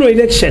be general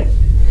election,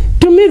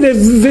 to me,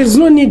 there's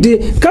no need.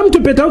 Come to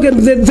Petauke,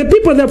 the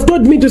people that have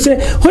told me to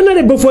say,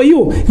 Honorable, for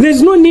you,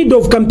 there's no need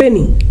of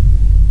campaigning.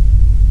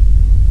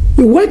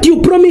 What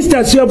you promised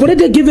us, you have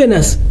already given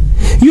us.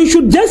 You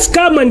should just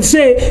come and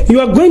say, you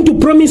are going to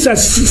promise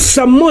us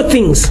some more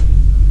things.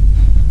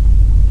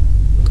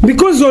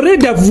 Because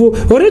already I've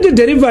already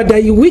delivered,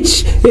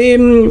 which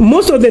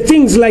most of the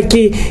things like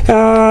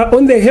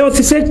on the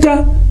health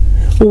sector,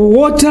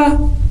 water,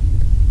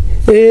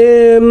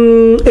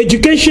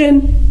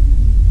 education,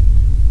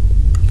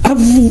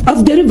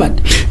 I've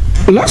delivered.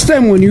 Last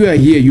time when you were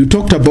here, you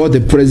talked about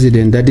the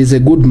president that is a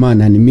good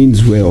man and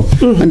means well.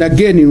 And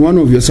again, in one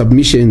of your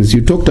submissions,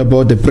 you talked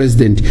about the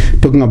president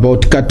talking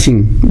about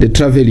cutting the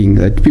traveling,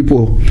 that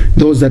people,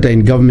 those that are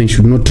in government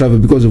should not travel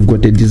because we've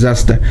got a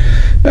disaster.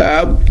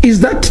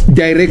 Is that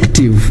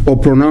directive or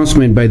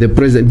pronouncement by the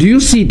president, do you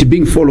see it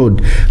being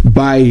followed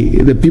by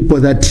the people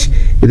that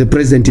the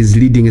president is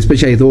leading,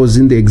 especially those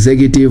in the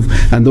executive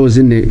and those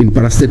in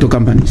parastatal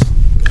companies?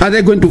 Are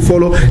they going to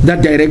follow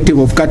that directive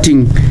of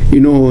cutting,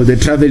 the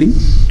traveling?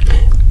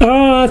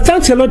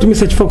 Thanks a lot,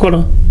 Mr.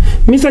 Chifokolo.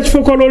 Mr.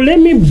 Chifokolo, let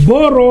me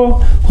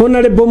borrow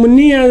Honorable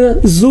Munia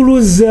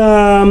Zulu's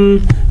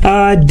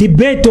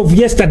debate of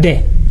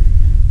yesterday.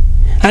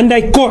 And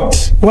I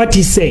quote what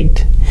he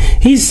said.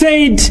 He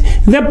said,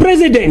 the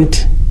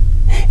president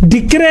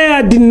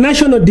declared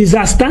national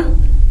disaster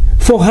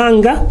for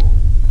hunger,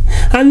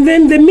 and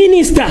then the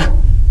minister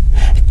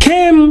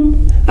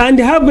came and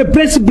have a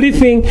press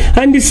briefing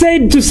and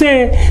decide to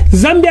say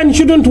Zambian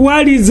shouldn't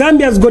worry,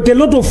 Zambia's got a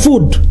lot of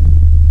food.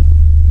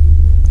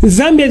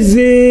 Zambians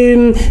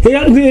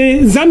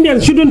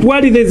shouldn't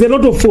worry, there's a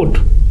lot of food.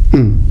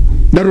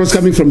 That was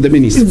coming from the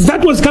minister.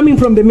 That was coming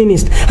from the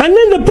minister. And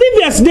then the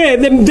previous day,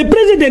 the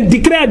president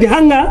declared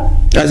hunger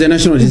as a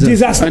national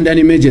disaster and an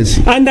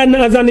emergency.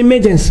 As an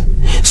emergency.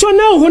 So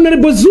now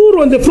Honorable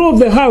Zuru on the floor of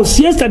the House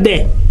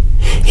yesterday,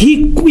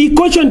 he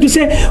cautioned to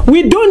say,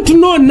 we don't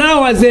know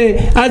now as a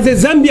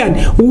Zambian,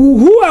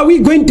 who are we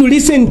going to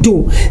listen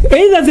to?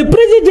 Either the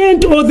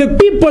president or the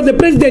people the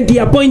president he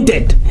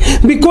appointed.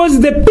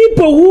 Because the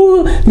people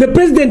who the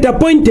president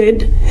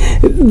appointed,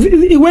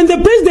 when the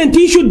president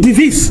issued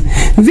these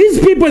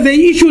people, they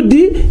issued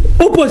the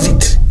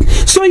opposite.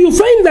 So you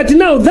find that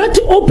now that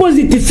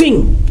opposite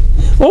thing,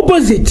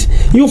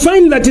 you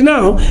find that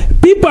now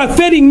people are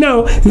fearing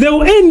now, they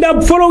will end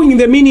up following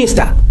the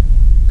minister,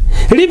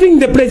 leaving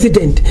the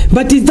president.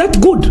 But is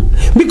that good?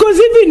 Because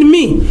even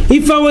me,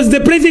 if I was the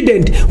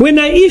president, when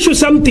I issue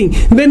something,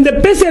 then the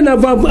person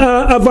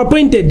I've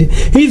appointed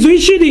is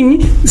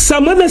issuing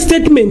some other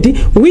statement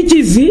which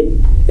is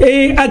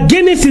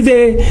against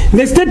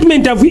the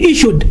statement I've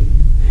issued.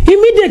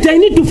 Immediately I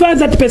need to fire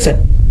that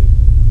person.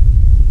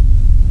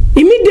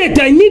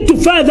 Immediately I need to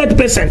fire that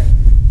person.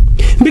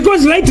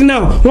 Because right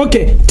now,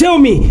 okay, tell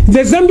me,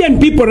 the Zambian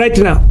people right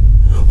now,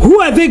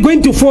 who are they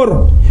going to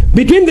follow?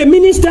 Between the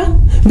minister,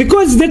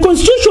 because the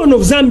constitution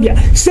of Zambia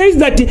says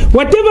that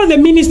whatever the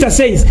minister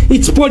says,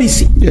 it's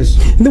policy. Yes.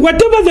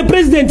 Whatever the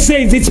president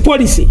says, it's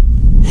policy.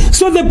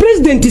 So the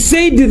president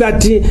said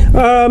that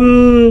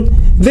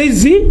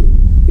there's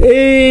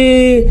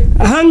a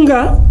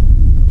hunger.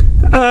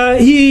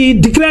 He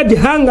declared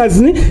hunger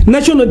as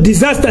national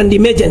disaster and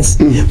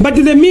emergency. But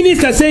the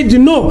minister said,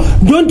 no,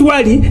 don't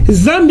worry,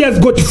 Zambia's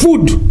got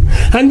food.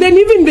 And then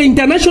even the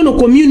international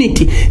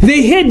community,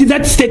 they heard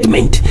that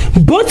statement,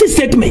 both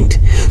statements.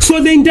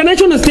 So the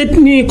international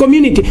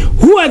community,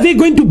 who are they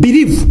going to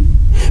believe?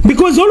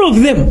 Because all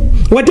of them,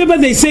 whatever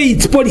they say,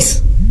 it's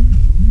policy.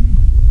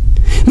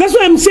 That's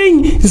why I'm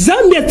saying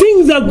Zambia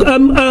things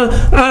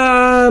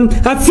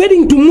are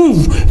failing to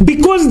move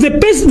because the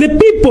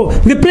people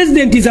the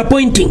president is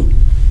appointing.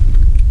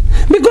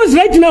 Because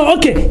right now,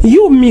 okay,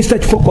 you, Mr.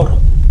 Chifokolo,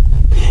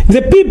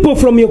 the people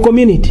from your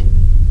community,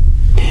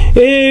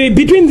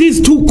 between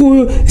these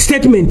two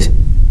statements,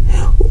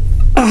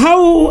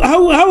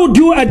 how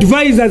do you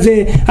advise as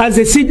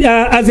a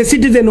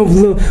citizen of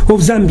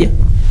Zambia?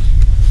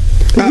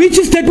 Which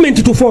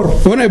statement to follow?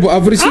 Honorable,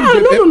 I've received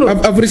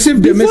I've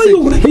received a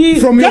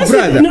message from your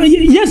brother.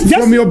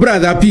 From your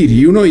brother Apiri,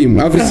 you know him.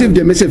 I've received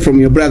a message from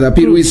your brother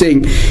Apiri who is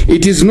saying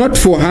it is not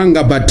for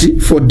hunger but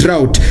for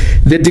drought.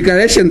 The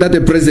declaration that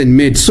the president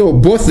made. So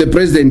both the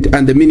president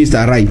and the minister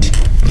are right.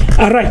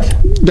 Are right.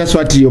 That's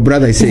what your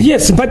brother is saying.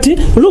 Yes, but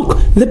look,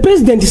 the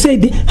president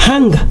said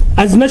hunger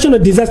as national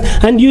disaster,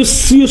 and you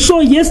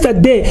saw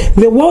yesterday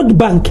the World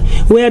Bank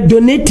were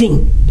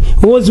donating.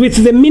 Was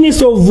with the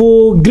Minister of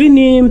Green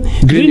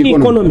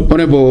Economy.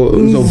 Honorable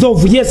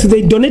Zov. Yes,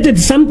 they donated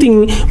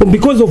something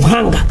because of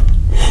hunger.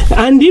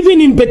 And even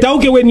in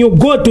Petauke, when you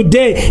go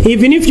today,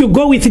 even if you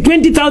go with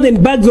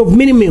 20,000 bags of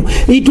minimum,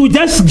 it will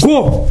just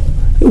go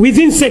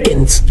within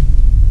seconds.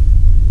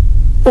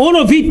 All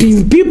of it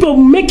is, people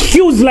make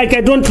queues like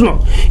I don't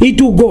know. It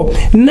will go.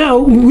 Now,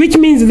 which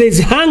means there's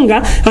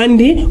hunger, and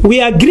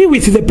we agree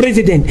with the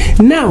president.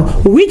 Now,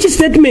 which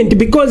statement?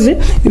 Because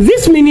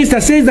this minister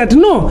says that,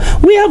 no,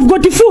 we have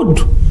got food.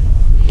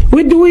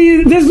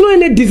 There's no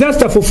any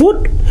disaster for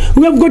food.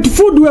 We have got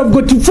food. We have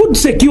got food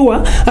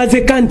secure as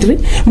a country.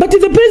 But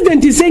the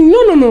president is saying,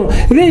 no.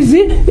 There's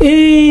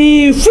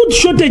a food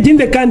shortage in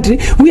the country.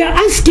 We are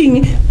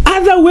asking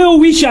other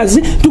well-wishers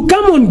to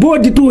come on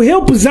board to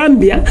help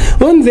Zambia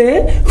on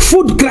the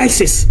food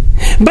crisis.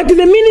 But the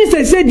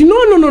minister said,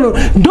 no.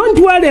 Don't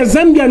worry,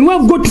 Zambian, we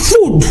have got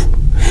food.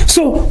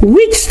 So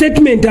which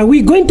statement are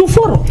we going to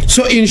follow?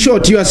 So in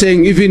short, you are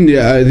saying even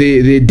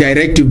the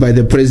directive by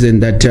the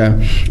president that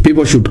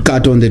people should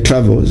cut on the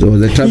travels or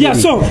the travel. Yeah,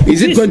 so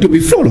is it going to be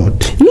followed?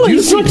 No,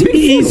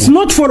 it's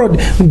not followed.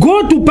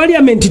 Go to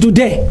parliament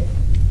today.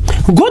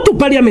 Go to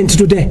parliament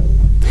today.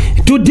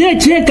 Today,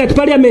 check at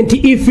parliament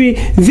if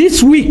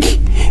this week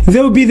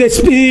there will be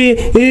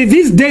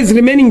these days,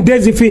 remaining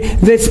days, if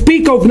the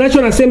Speaker of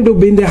National Assembly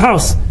will be in the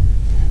House.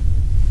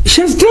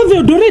 She has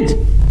traveled already.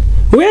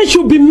 Where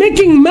she'll be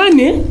making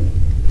money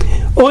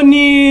on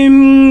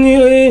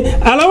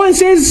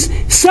allowances,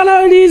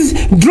 salaries,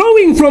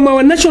 drawing from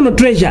our national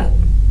treasure.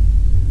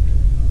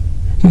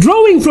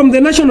 Drawing from the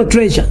national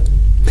treasure.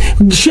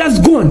 She has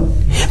gone.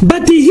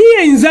 But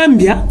here in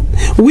Zambia,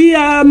 we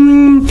are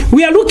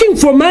looking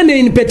for money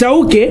in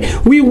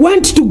Petauke. We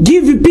want to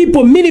give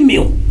people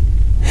minimum.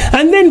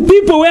 And then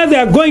people where they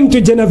are going to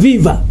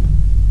Genevieve.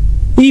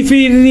 if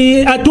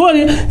at all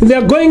they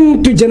are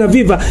going to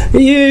Genevieve.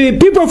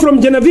 People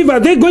from Genevieve, are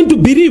they going to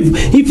believe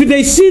if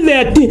they see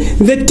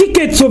the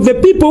tickets of the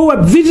people who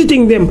are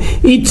visiting them?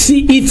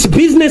 It's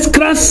business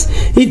class.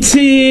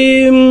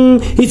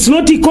 It's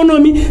not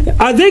economy.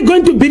 Are they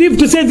going to believe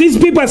to say these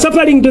people are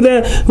suffering to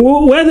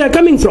where they are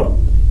coming from?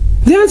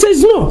 The answer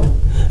is no.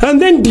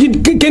 And then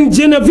can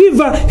Genevieve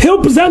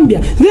help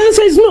Zambia? The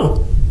answer is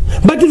no.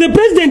 But the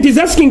president is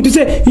asking to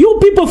say, you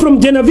people from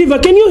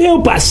Genevieve, can you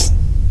help us?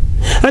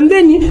 And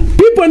then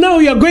people now,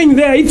 you are going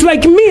there. It's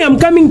like me, I'm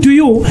coming to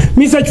you,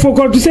 Mr.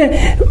 Chifokolo, to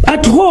say,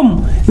 at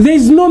home, there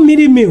is no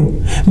mini meal.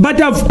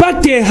 But I've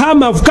packed a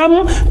ham, I've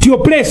come to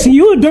your place.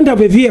 You don't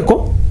have a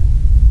vehicle.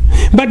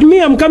 But me,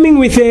 I'm coming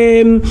with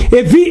a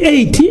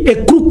V8,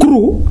 a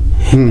crew,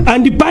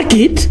 and pack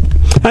it.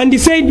 And he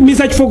said,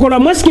 Mr. Chifokolo,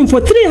 I'm asking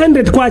for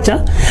 300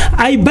 kwacha.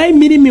 I buy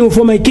mini meal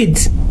for my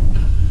kids.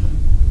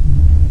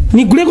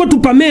 Nikuleko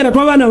tupamera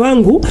twa bana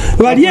wangu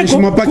walieko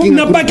na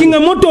parking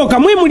motoka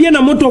mwe mulie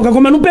na motoka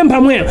kwa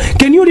manupempa mwe.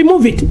 Can you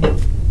remove it?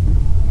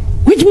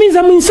 Which means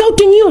I'm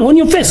insulting you on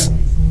your face.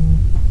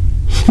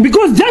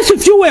 Because just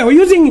if you were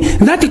using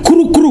that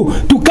crew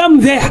to come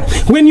there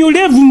when you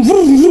leave,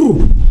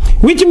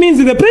 which means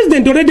the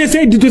president already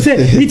said to say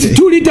it's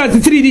 2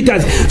 liters, 3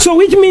 liters. So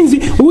which means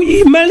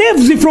my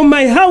lives from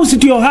my house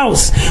to your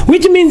house,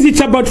 which means it's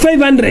about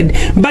 500.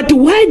 But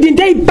why didn't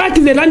I pack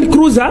the Land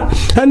Cruiser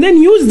and then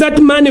use that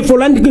money for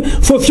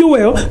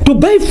fuel to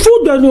buy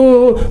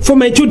food for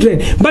my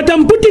children? But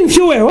I'm putting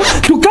fuel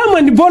to come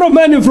and borrow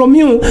money from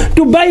you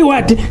to buy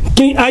what?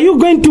 Are you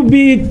going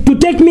to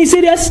take me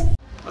serious?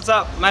 What's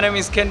up? My name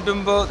is Ken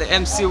Dumbo, the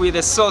MC with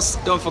the sauce.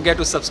 Don't forget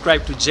to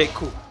subscribe to Jay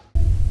Banda.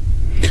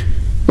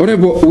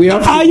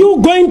 Are you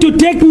going to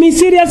take me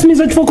serious,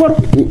 Mr.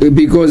 Chifokolo?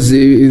 Because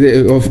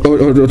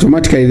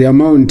automatically the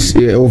amount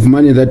of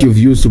money that you've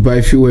used to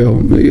buy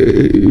fuel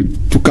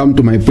to come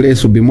to my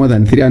place will be more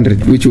than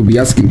 300, which you'll be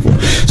asking for.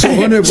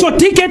 So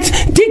ticket,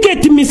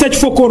 Mr.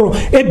 Chifokolo,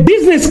 a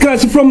business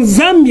class from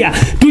Zambia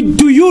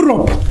to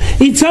Europe.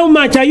 It's how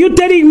much? Are you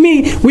telling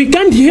me we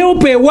can't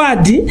help a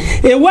word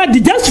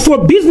just for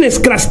business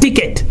class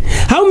ticket?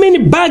 How many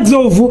bags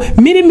of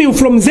minimum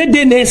from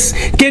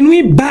ZNS can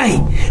we buy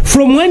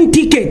from one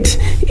ticket?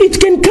 It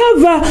can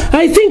cover,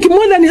 I think,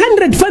 more than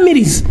 100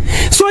 families.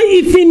 So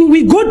if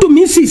we go to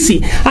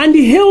Mississippi and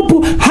help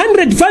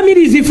 100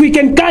 families, if we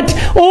can cut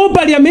all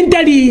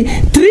parliamentary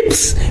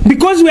trips,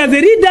 because we are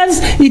the leaders,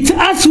 it's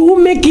us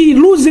who make it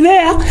lose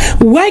there.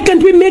 Why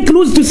can't we make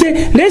lose to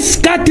say, let's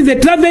cut the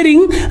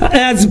traveling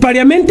as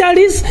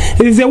parliamentaries,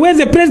 the way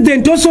the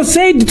president also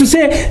said to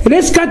say,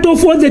 let's cut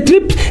off all the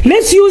trips.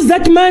 Let's use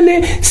that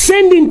money,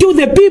 send into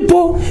the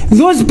people,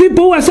 those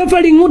people who are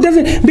suffering, who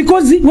doesn't,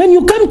 because when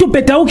you come to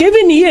Petauke,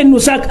 even here in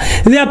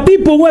Lusaka, there are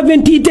people who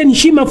haven't eaten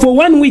shima for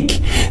 1 week.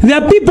 There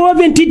are people who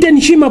haven't eaten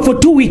shima for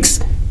 2 weeks.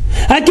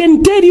 I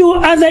can tell you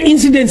other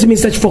incidents,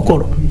 Mr.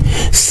 Chifokolo.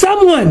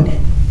 Someone,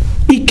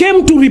 he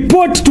came to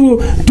report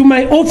to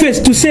my office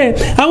to say,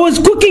 I was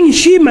cooking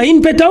shima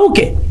in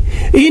Petauke,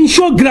 in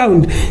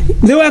showground.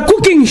 They were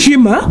cooking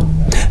shima.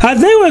 As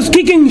they was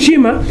cooking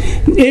shima,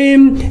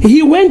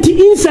 he went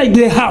inside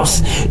the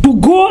house to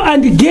go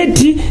and get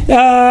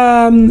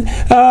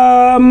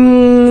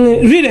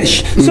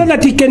relish so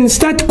that he can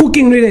start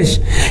cooking relish.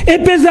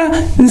 Epeza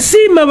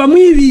nsima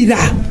bamwibira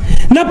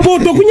na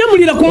poto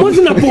kunyamulira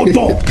kumozi na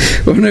poto.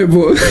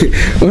 Honorable.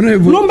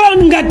 Lomba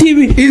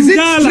ngativi. Is it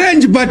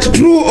strange but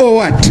true or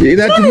what?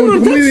 That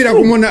kumwibira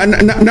kumona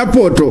na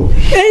poto.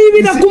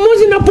 Ibira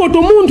kumozi na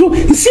poto muntu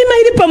nsima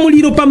ili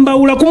pamuliro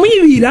pambaula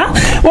kumwibira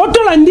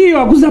otola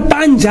ndiyo akuza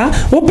panja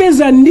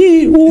opeza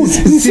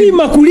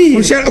nsima kulia.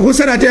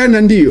 Kusala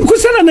tena ndiyo.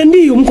 Kusala na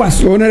ndiyo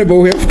mkwaso. Honorable,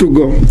 we have to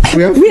go.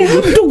 We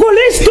have to go.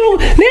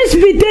 Let's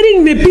be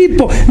telling the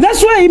people.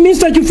 That's why,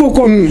 Mr.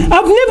 Chifokolo,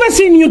 I've never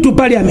seen you to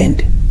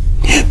parliament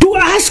to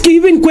ask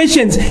even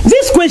questions.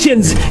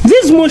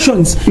 These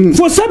motions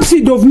for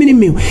subsidy of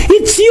minimum.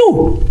 It's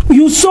you.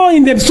 You saw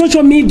in the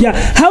social media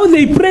how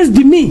they praised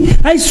me.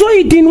 I saw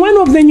it in one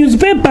of the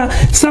newspaper,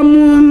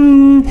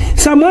 some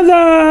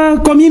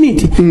other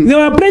community. They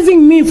were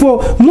praising me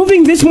for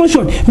moving this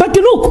motion. But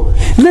look,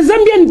 the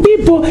Zambian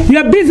people, you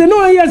are busy.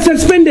 No, you are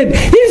suspended.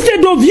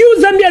 Instead of you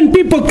Zambian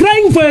people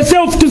crying for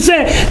yourself to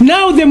say,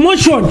 now the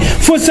motion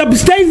for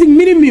subsidizing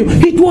minimum,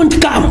 it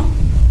won't come.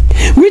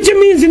 Which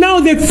means now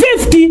the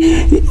 50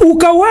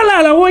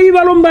 ukawala la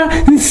waibalomba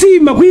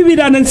nsima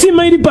kuibira na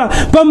nsima ilipa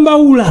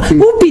pambaula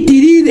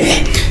upitiride.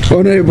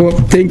 Honorable,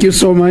 thank you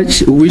so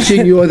much.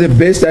 Wishing you all the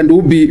best, and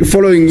we'll be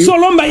following you so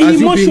Lomba, as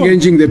you be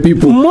engaging the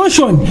people.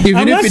 Motion.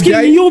 I'm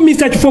asking you,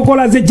 Mr.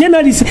 Chifokolo, as a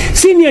journalist,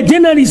 senior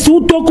journalist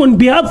who talk on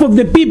behalf of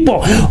the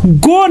people,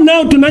 go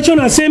now to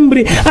National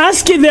Assembly,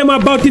 ask them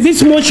about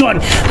this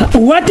motion.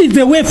 What is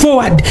the way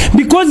forward?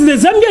 Because the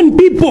Zambian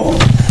people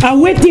are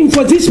waiting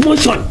for this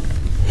motion,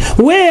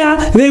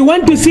 where they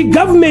want to see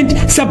government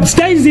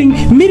subsidizing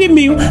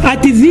minimum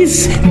at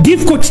these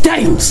difficult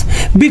times,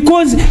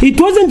 because it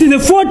wasn't the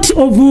fault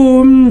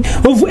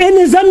of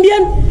any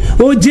Zambian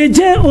or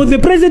JJ or the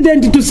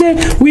president to say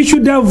we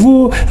should have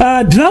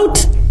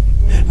drought.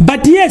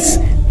 But yes,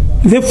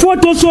 the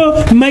fault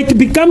also might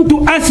become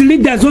to us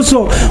leaders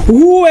also,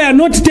 who are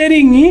not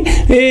telling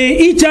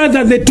each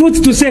other the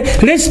truth to say,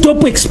 let's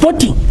stop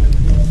exporting.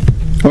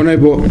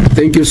 Honorable,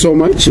 thank you so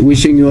much.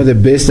 Wishing you all the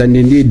best, and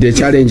indeed the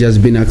challenge has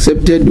been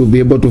accepted. We'll be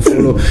able to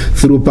follow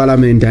through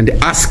Parliament and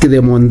ask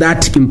them on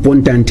that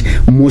important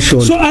motion.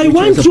 So I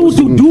want you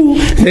to do.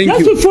 Thank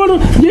you. To follow.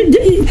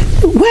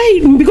 Why?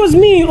 Because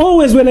me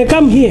always when I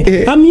come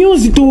here, I'm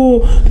used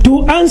to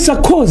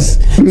answer calls.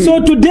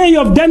 So today you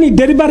have done it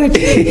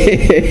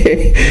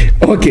deliberately.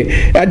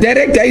 Okay,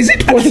 Director, is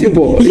it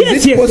possible? Yes,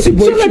 is it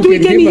possible so that we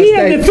can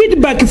hear the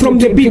feedback from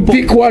the people.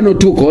 To pick one or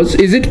two calls.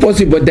 Is it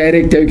possible,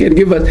 Director? You can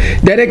give us.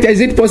 Director, is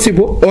it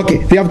possible?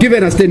 Okay, they have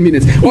given us 10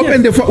 minutes.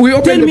 Open the phone. We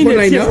open the phone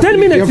line now. 10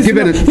 minutes. They have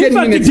given us 10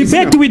 minutes.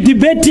 Debate, we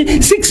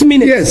debate 6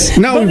 minutes. Yes,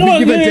 now we've been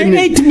given 10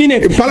 minutes. 8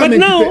 minutes.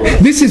 Parliament but now,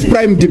 this is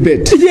prime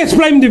debate. Yes,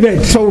 prime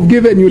debate. So we've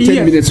given you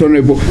 10 minutes,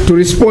 Honorable, to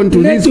respond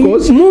to these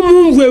calls.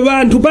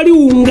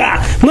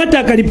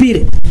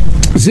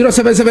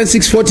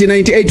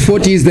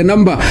 0776409840 is the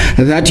number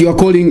that you are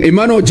calling.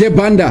 Emmanuel Jay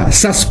Banda,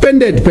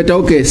 suspended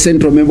Petauke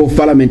Central Member of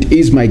Parliament,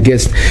 is my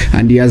guest,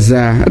 and he has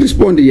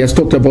responded. He has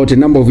talked about a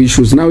number of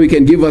issues. Now he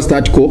can give us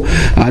that call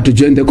to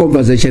join the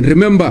conversation.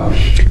 Remember,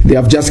 they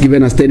have just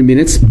given us 10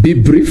 minutes. Be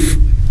brief.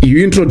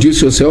 You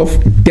introduce yourself,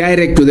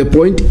 direct to the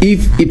point.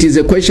 If it is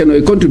a question or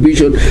a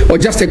contribution or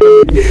just a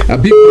comment,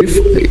 be brief.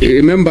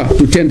 Remember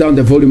to turn down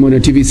the volume on your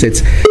TV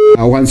sets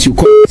once you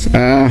call us.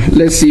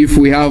 Let's see if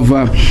we have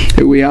a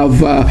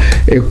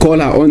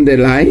caller on the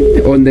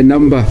line on the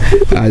number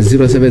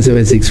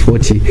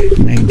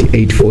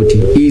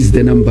 0776409840 is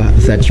the number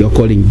that you are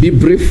calling. Be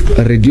brief.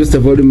 Reduce the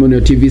volume on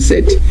your TV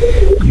set.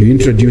 You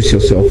introduce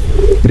yourself.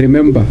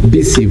 Remember,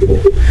 be civil.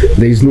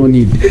 There is no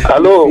need.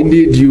 Hello.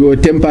 Indeed, your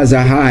tempers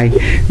are high.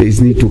 There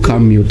is need to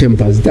calm your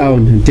tempers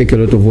down and take a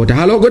lot of water.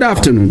 Hello, good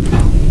afternoon.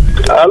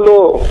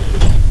 Hello.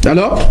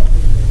 Hello?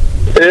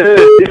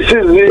 This is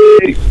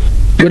the...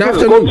 Good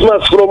afternoon.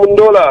 Cosmas from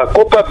Ndola,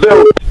 Copper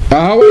Belt.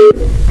 How are you?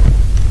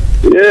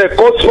 Yeah,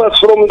 Cosmas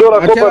from Ndola,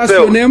 Copper Belt. Tell us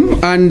your name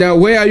and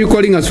where are you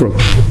calling us from?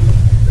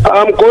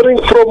 I'm calling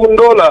from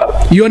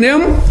Ndola. Your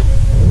name?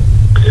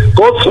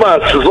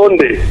 Cosmas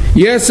Zonde.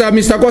 Yes,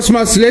 Mr.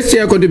 Cosmas, let's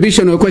hear a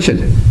contribution or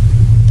question.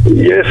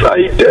 Yes,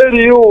 I tell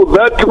you,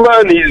 that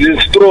man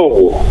is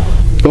strong.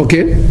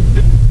 Okay.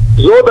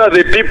 Those are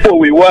the people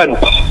we want.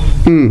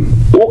 Who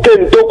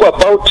can talk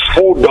about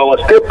food, our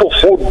staple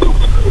food,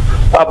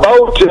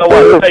 about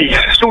our life,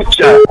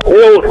 future,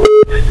 health,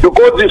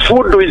 because the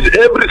food is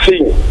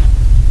everything.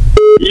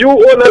 You,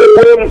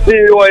 Honorable MC,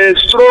 you are a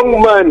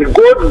strong man.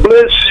 God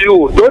bless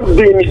you. Don't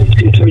be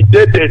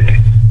intimidated.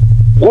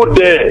 Good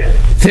day.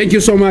 Thank you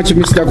so much,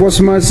 Mr.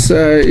 Cosmas.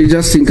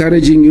 Just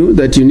encouraging you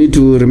that you need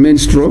to remain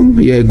strong.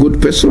 You're a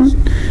good person.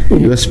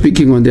 You are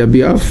speaking on their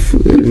behalf.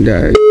 And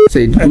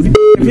said good.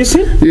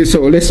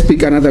 So let's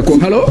speak another call.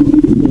 Hello?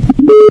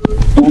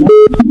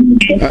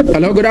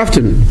 Hello, good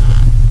afternoon.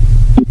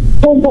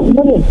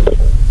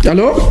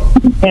 Hello?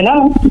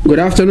 Hello. Good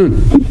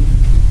afternoon.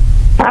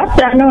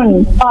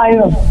 Afternoon. How are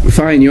you?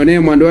 Fine. Your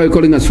name and where are you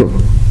calling us from?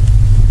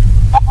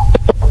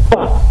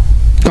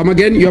 Come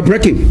again. You are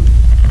breaking.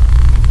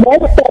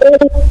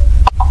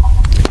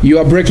 You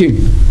are breaking.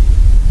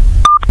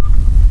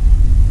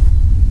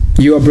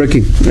 You are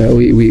breaking.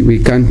 We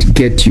can't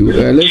get you.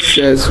 Let's.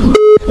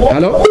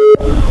 Hello.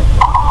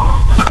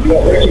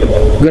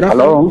 Good afternoon.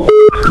 Hello.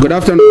 Good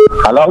afternoon.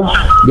 Hello.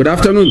 Good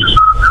afternoon.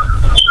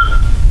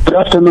 Good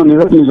afternoon,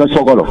 Mr.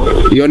 Chifokolo.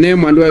 Your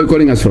name and where are you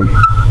calling us from?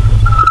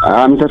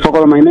 Mr.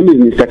 Chifokolo, my name is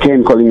Mr.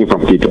 Ken, calling you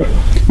from Kitwe.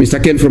 Mr.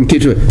 Ken from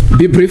Kitwe.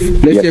 Be brief.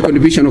 Let's hear a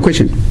contribution or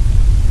question.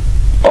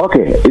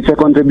 Okay, it's a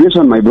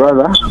contribution, my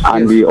brother,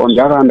 and yes. On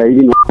the other hand, I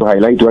even want to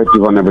highlight what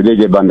Honorable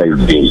Jay Banda is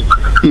doing.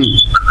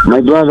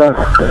 My brother,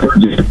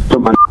 this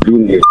man is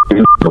doing a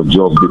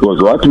job,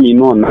 because what we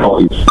know now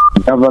is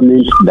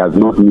government does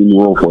not mean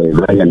war for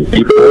Zambian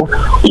people.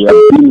 We have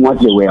seen what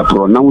they were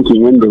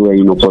pronouncing when they were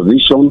in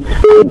opposition,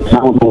 and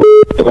now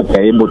what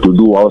they're able to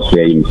do whilst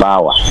they're in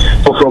power.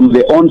 So from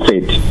the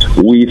onset,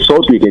 we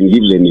thought we can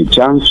give them a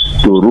chance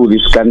to rule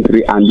this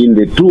country, and in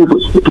the two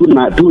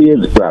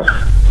years plus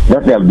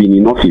that they have been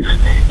in office,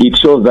 it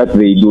shows that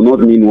they do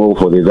not mean well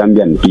for the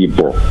Zambian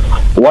people.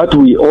 What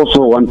we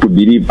also want to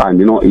believe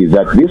and is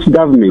that this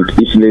government,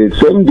 if the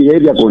same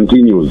behavior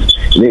continues,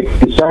 they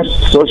can shut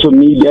social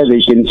media, they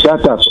can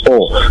shut us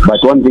all,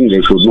 but one thing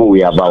they should know,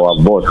 we have our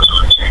votes.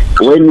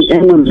 When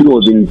NMC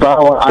was in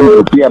power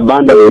and Jay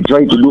Banda, they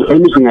tried to do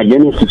anything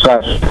against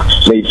us,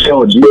 they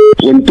failed.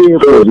 When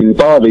PF was in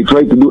power, they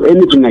tried to do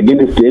anything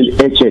against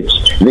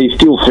HH, they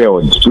still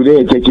failed.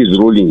 Today HH is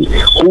ruling.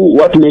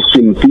 What makes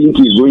him think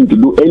he's going to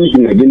do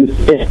anything against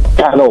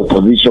other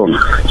opposition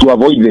to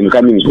avoid them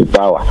coming to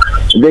power?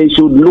 They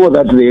should know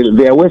that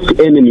their worst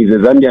enemy is the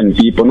Zambian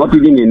people, not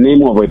even a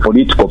name of a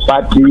political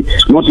party,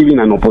 not even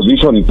an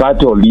opposition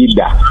party or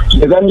leader.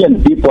 The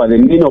Zambian people are the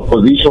main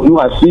opposition who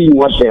are seeing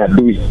what they are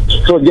doing.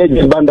 So Jay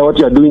Banda, what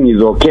you are doing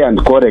is okay and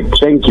correct.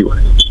 Thank you.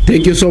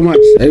 Thank you so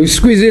much. I will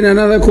squeeze in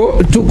another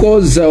two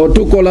callers all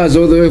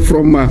the way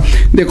from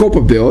the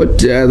copper belt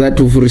that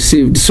we've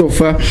received so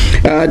far.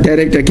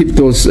 Director, keep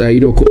those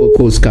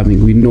calls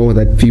coming. We know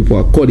that people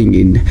are calling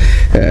in.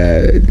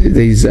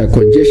 There is a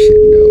congestion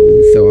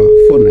with our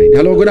phone line.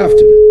 Hello, good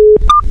afternoon.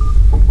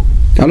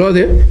 Hello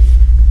there.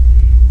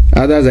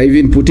 Others are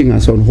even putting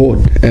us on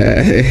hold.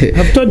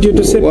 I've told you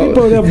to say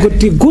people have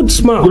got a good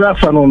smile. Good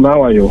afternoon.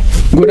 How are you?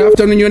 Good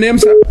afternoon. Your name,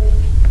 sir?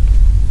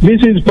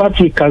 This is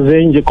Patrick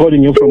Kazenje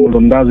calling you from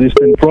Lundazi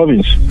Eastern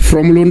Province.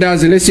 From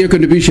Lundazi, let's see your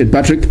contribution,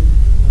 Patrick.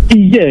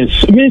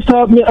 Yes,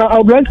 Mr. I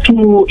would like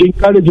to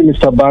encourage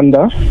Mr.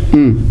 Banda,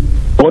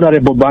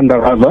 Honorable Banda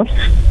rather.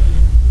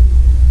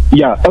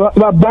 Yeah,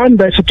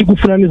 Banda is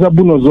tikufulaniza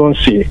buno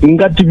zonse.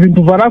 Ngati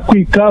vintu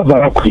varakwika.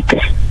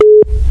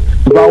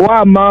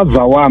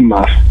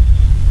 Vawama.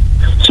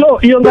 So,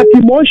 yonga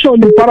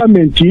emotion in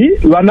parliament,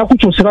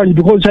 vanakuchoserani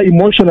because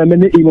emotion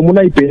amene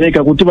imuna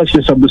ipeleka kuti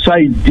vachite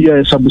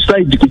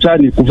subside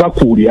kuchani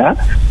kuvakuria.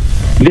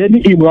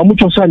 Then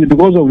imuchosani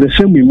because of the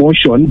same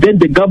emotion, then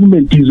the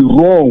government is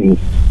wrong.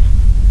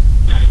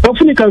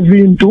 Pafunika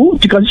vintu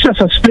tikazisha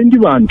suspendi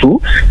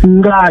vantu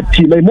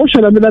ngati ma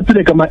emotion amene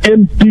apeleka ma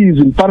MPs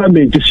in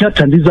parliament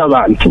siyatandiza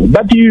vantu,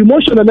 but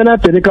emotion amene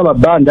apeleka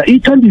mabanda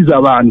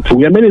itandiza vantu,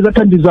 yamene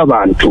izatandiza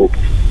vantu.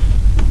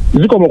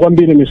 Zikomo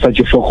kwambiri Mr.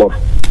 Chifokolo.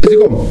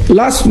 Zikomo.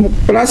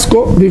 Last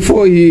call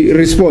before he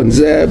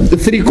responds.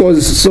 3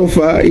 calls so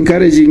far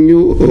encouraging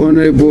you,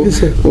 Honorable,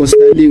 or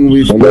standing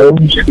with.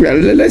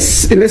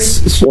 Let's.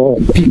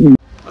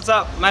 What's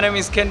up? My name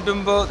is Ken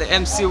Dumbo, the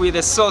MC with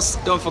the sauce.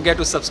 Don't forget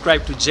to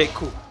subscribe to Jay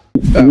Cool.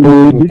 This is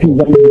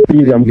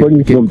I'm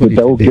calling from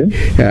Petauke.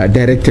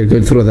 Director,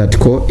 going to throw that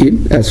call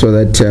in so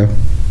that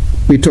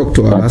we talk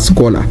to our last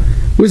caller.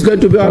 Who is going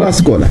to be our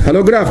last caller?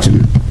 Hello, good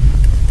afternoon.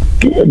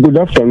 Good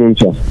afternoon,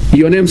 sir.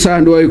 Your name, sir,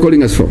 and where are you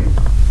calling us from?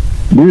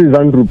 This is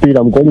Andrew Piri.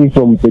 I'm calling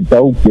from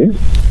Petauke.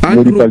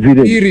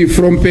 Andrew Piri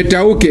from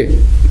Petauke.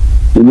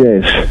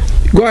 Yes.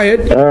 Go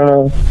ahead.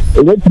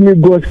 Let me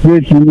go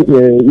straight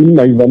in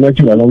my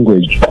vernacular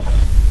language.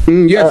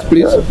 Yes,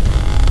 please.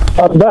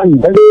 Because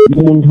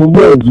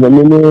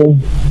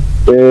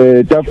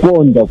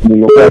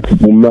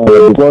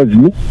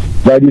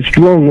that is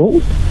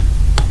strong.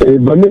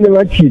 Vamene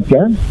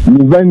vachita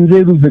ni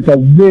vanzeru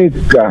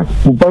zekaveka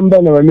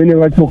kupambana vamene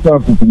vachoka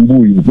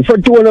kukumbuyo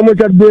kufationa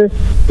motabe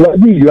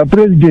vavili va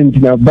president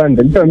na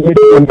Banda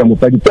nditameta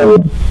mukali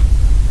pano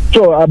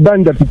so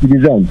Abanda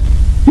pikilizana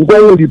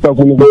nikayolipa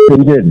kuno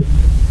kusengele.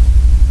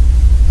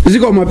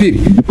 Zikomo Piri.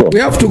 We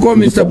have to call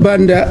Mr.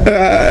 Banda,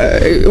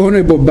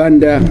 Honorable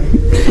Banda,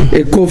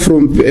 a call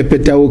from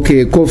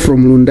Petauke, a call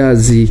from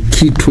Lundazi,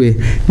 Kitwe,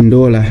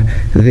 Ndola.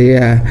 They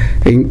are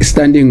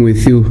standing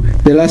with you.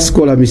 The last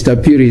caller, Mr.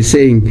 Piri, is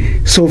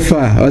saying, so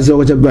far,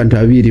 Wazawaja Banda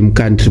Aviri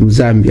Mkantri,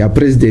 Zambia,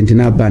 President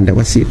na Banda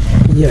Wasir.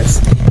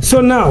 Yes.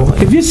 So now,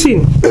 have you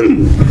seen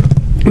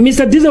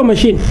Mr. Diesel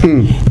Machine?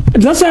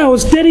 That's why I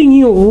was telling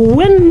you,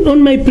 when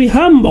on my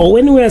preamble,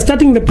 when we were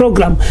starting the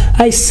program,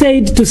 I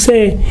said to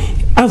say,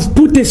 I've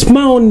put a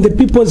smile on the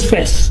people's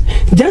face,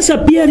 just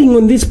appearing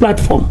on this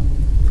platform.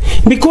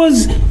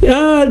 Because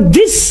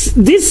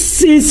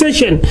this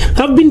session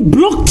have been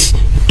blocked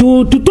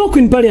to talk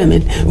in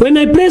Parliament. When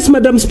I press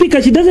Madam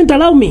Speaker, she doesn't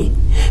allow me.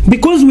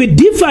 Because we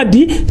differed,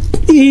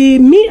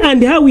 me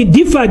and her, we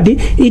differed.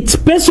 It's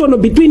personal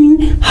between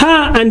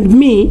her and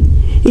me.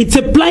 It's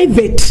a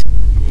private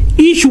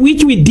issue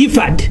which we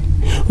differed,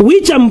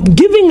 which I'm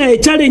giving her a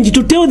challenge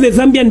to tell the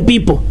Zambian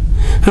people.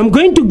 I'm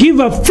going to give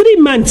her 3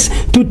 months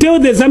to tell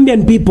the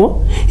Zambian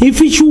people. If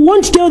she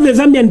won't tell the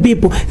Zambian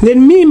people,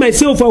 then me,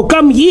 myself, I'll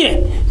come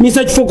here,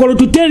 Mr. Chifokolo,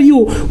 to tell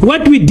you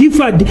what we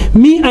differed,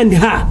 me and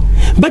her.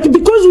 But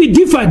because we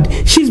differed,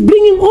 she's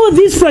bringing all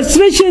these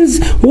frustrations.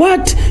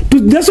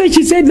 That's why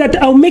she said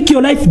that I'll make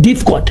your life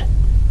difficult.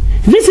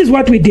 This is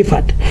what we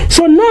differed.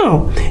 So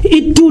now,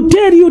 to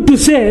tell you to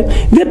say,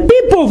 the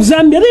people of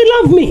Zambia, they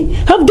love me.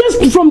 I'm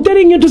just from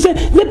telling you to say,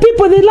 the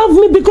people, they love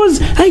me because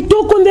I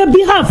talk on their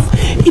behalf.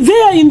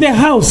 There in the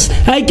house,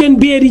 I can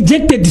be a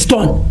rejected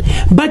stone.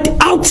 But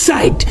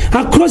outside,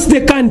 across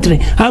the country,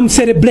 I'm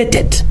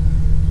celebrated.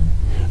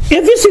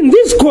 Have you seen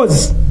this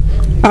cause?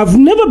 I've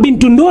never been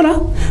to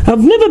Nora.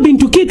 I've never been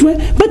to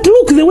Kitwe. But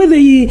look the way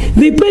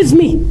they praise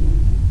me.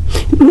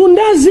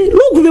 Lundazi,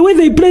 look the way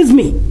they praise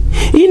me.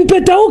 In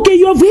Petauke,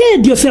 you have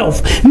heard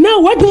yourself.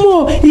 Now, what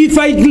more if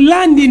I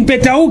land in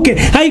Petauke?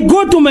 I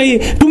go to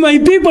my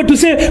people to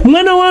say,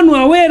 mwana wanu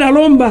awera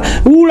lomba,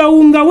 ula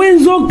unga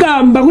wenzo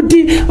kamba,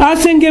 kuti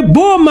asenge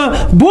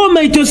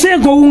boma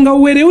itoseko unga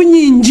uwere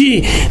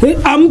unyinji,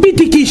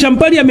 ambiti kisha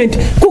Parliament,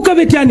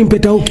 kukavetiani in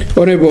Petauke.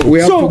 We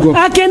have to go.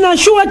 I can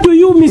assure to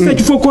you, Mr.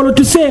 Chifokolo,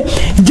 to say,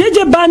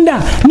 Jay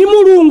Banda, ni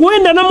mulungu,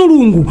 wenda na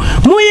mulungu.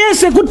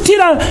 Moyese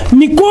kutira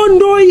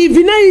mikondo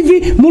hivi na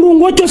hivi,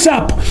 mulungu wacho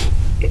sapo.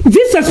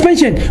 This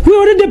suspension, we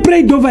already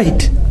prayed over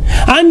it.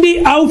 And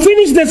I'll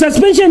finish the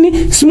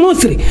suspension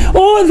smoothly.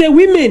 All the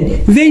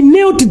women, they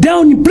knelt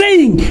down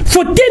praying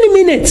for 10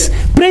 minutes,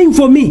 praying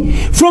for me.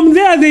 From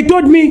there, they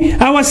told me,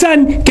 our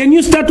son, can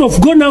you start off,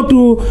 go now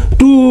to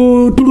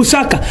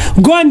Lusaka,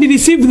 go and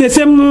receive the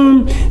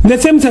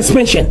same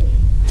suspension.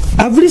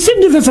 I've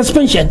received the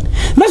suspension.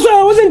 That's why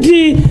I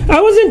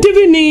wasn't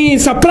even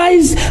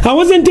surprised. I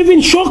wasn't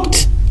even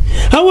shocked.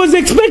 I was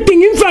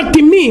expecting, in fact,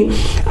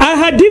 I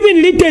had even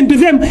written to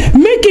them,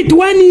 make it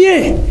 1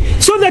 year,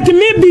 so that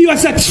maybe you are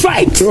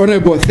satisfied.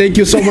 Honorable, thank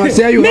you so much.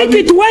 There you make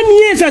it 1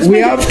 year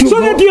suspension, so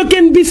that you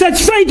can be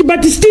satisfied.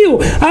 But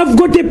still, I've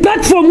got a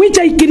platform which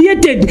I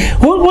created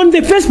on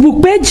the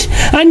Facebook page,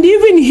 and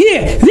even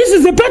here, this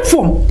is the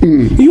platform.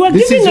 You are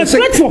giving us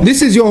platform.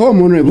 This is your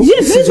home, Honorable.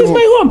 Yes, this is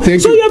my home.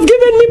 Thank so you have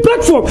given me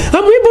platform.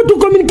 I'm able to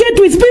communicate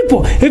with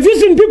people. If you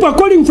see people are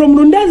calling from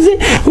Rundazi,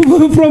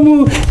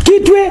 from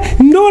Kitwe,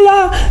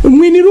 Nola,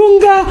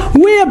 Mwinirunga,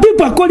 where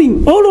people are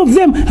calling, all of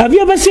them. Have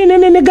you ever seen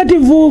any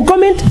negative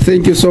comment?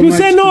 Thank you so much. To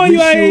say no, you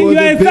are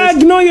a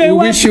thug, no, you are a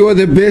what? Wish you all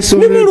the best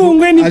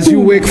as you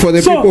work for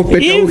the people of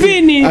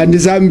Petauke and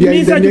Zambia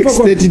in the next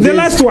 30 days. The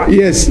last one.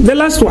 Yes. The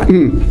last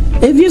one.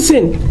 Have you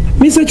seen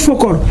Mr.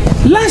 Chifokolo?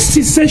 Last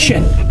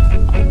session,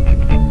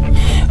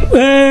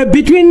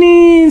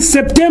 between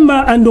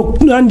September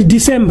and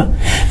December,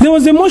 there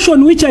was a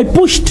motion which I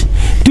pushed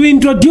to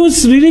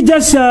introduce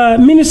religious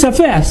minister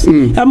affairs.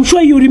 I'm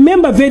sure you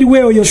remember very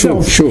well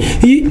yourself. Sure.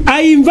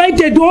 I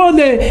invited all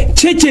the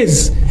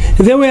churches.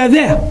 They were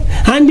there.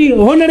 And the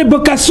Honorable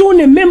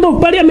Kasune, member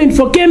of parliament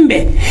for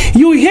Kembe,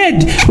 you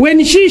heard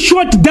when she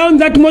shot down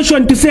that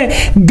motion to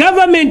say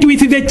government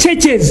with the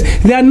churches,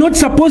 they are not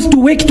supposed to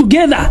work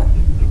together.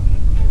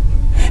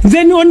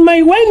 Then on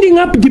my winding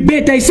up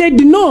debate, I said,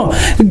 no,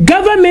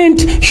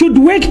 government should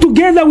work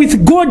together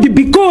with God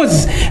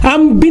because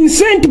I'm been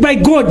sent by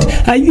God.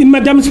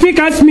 Madam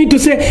Speaker asked me to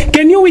say,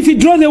 can you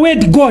withdraw the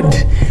word God?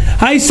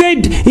 I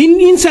said,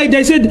 inside,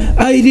 I said,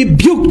 I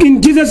rebuke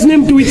in Jesus'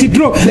 name to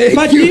withdraw.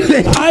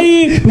 Physically,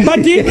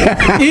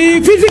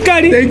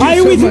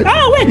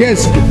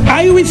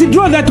 I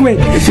withdraw that word.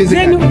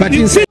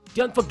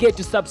 Don't forget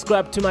to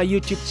subscribe to my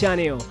YouTube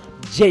channel,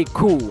 Jay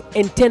Cool,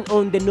 and turn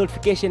on the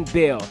notification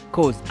bell,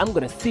 cause I'm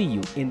gonna see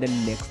you in the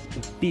next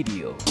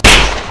video.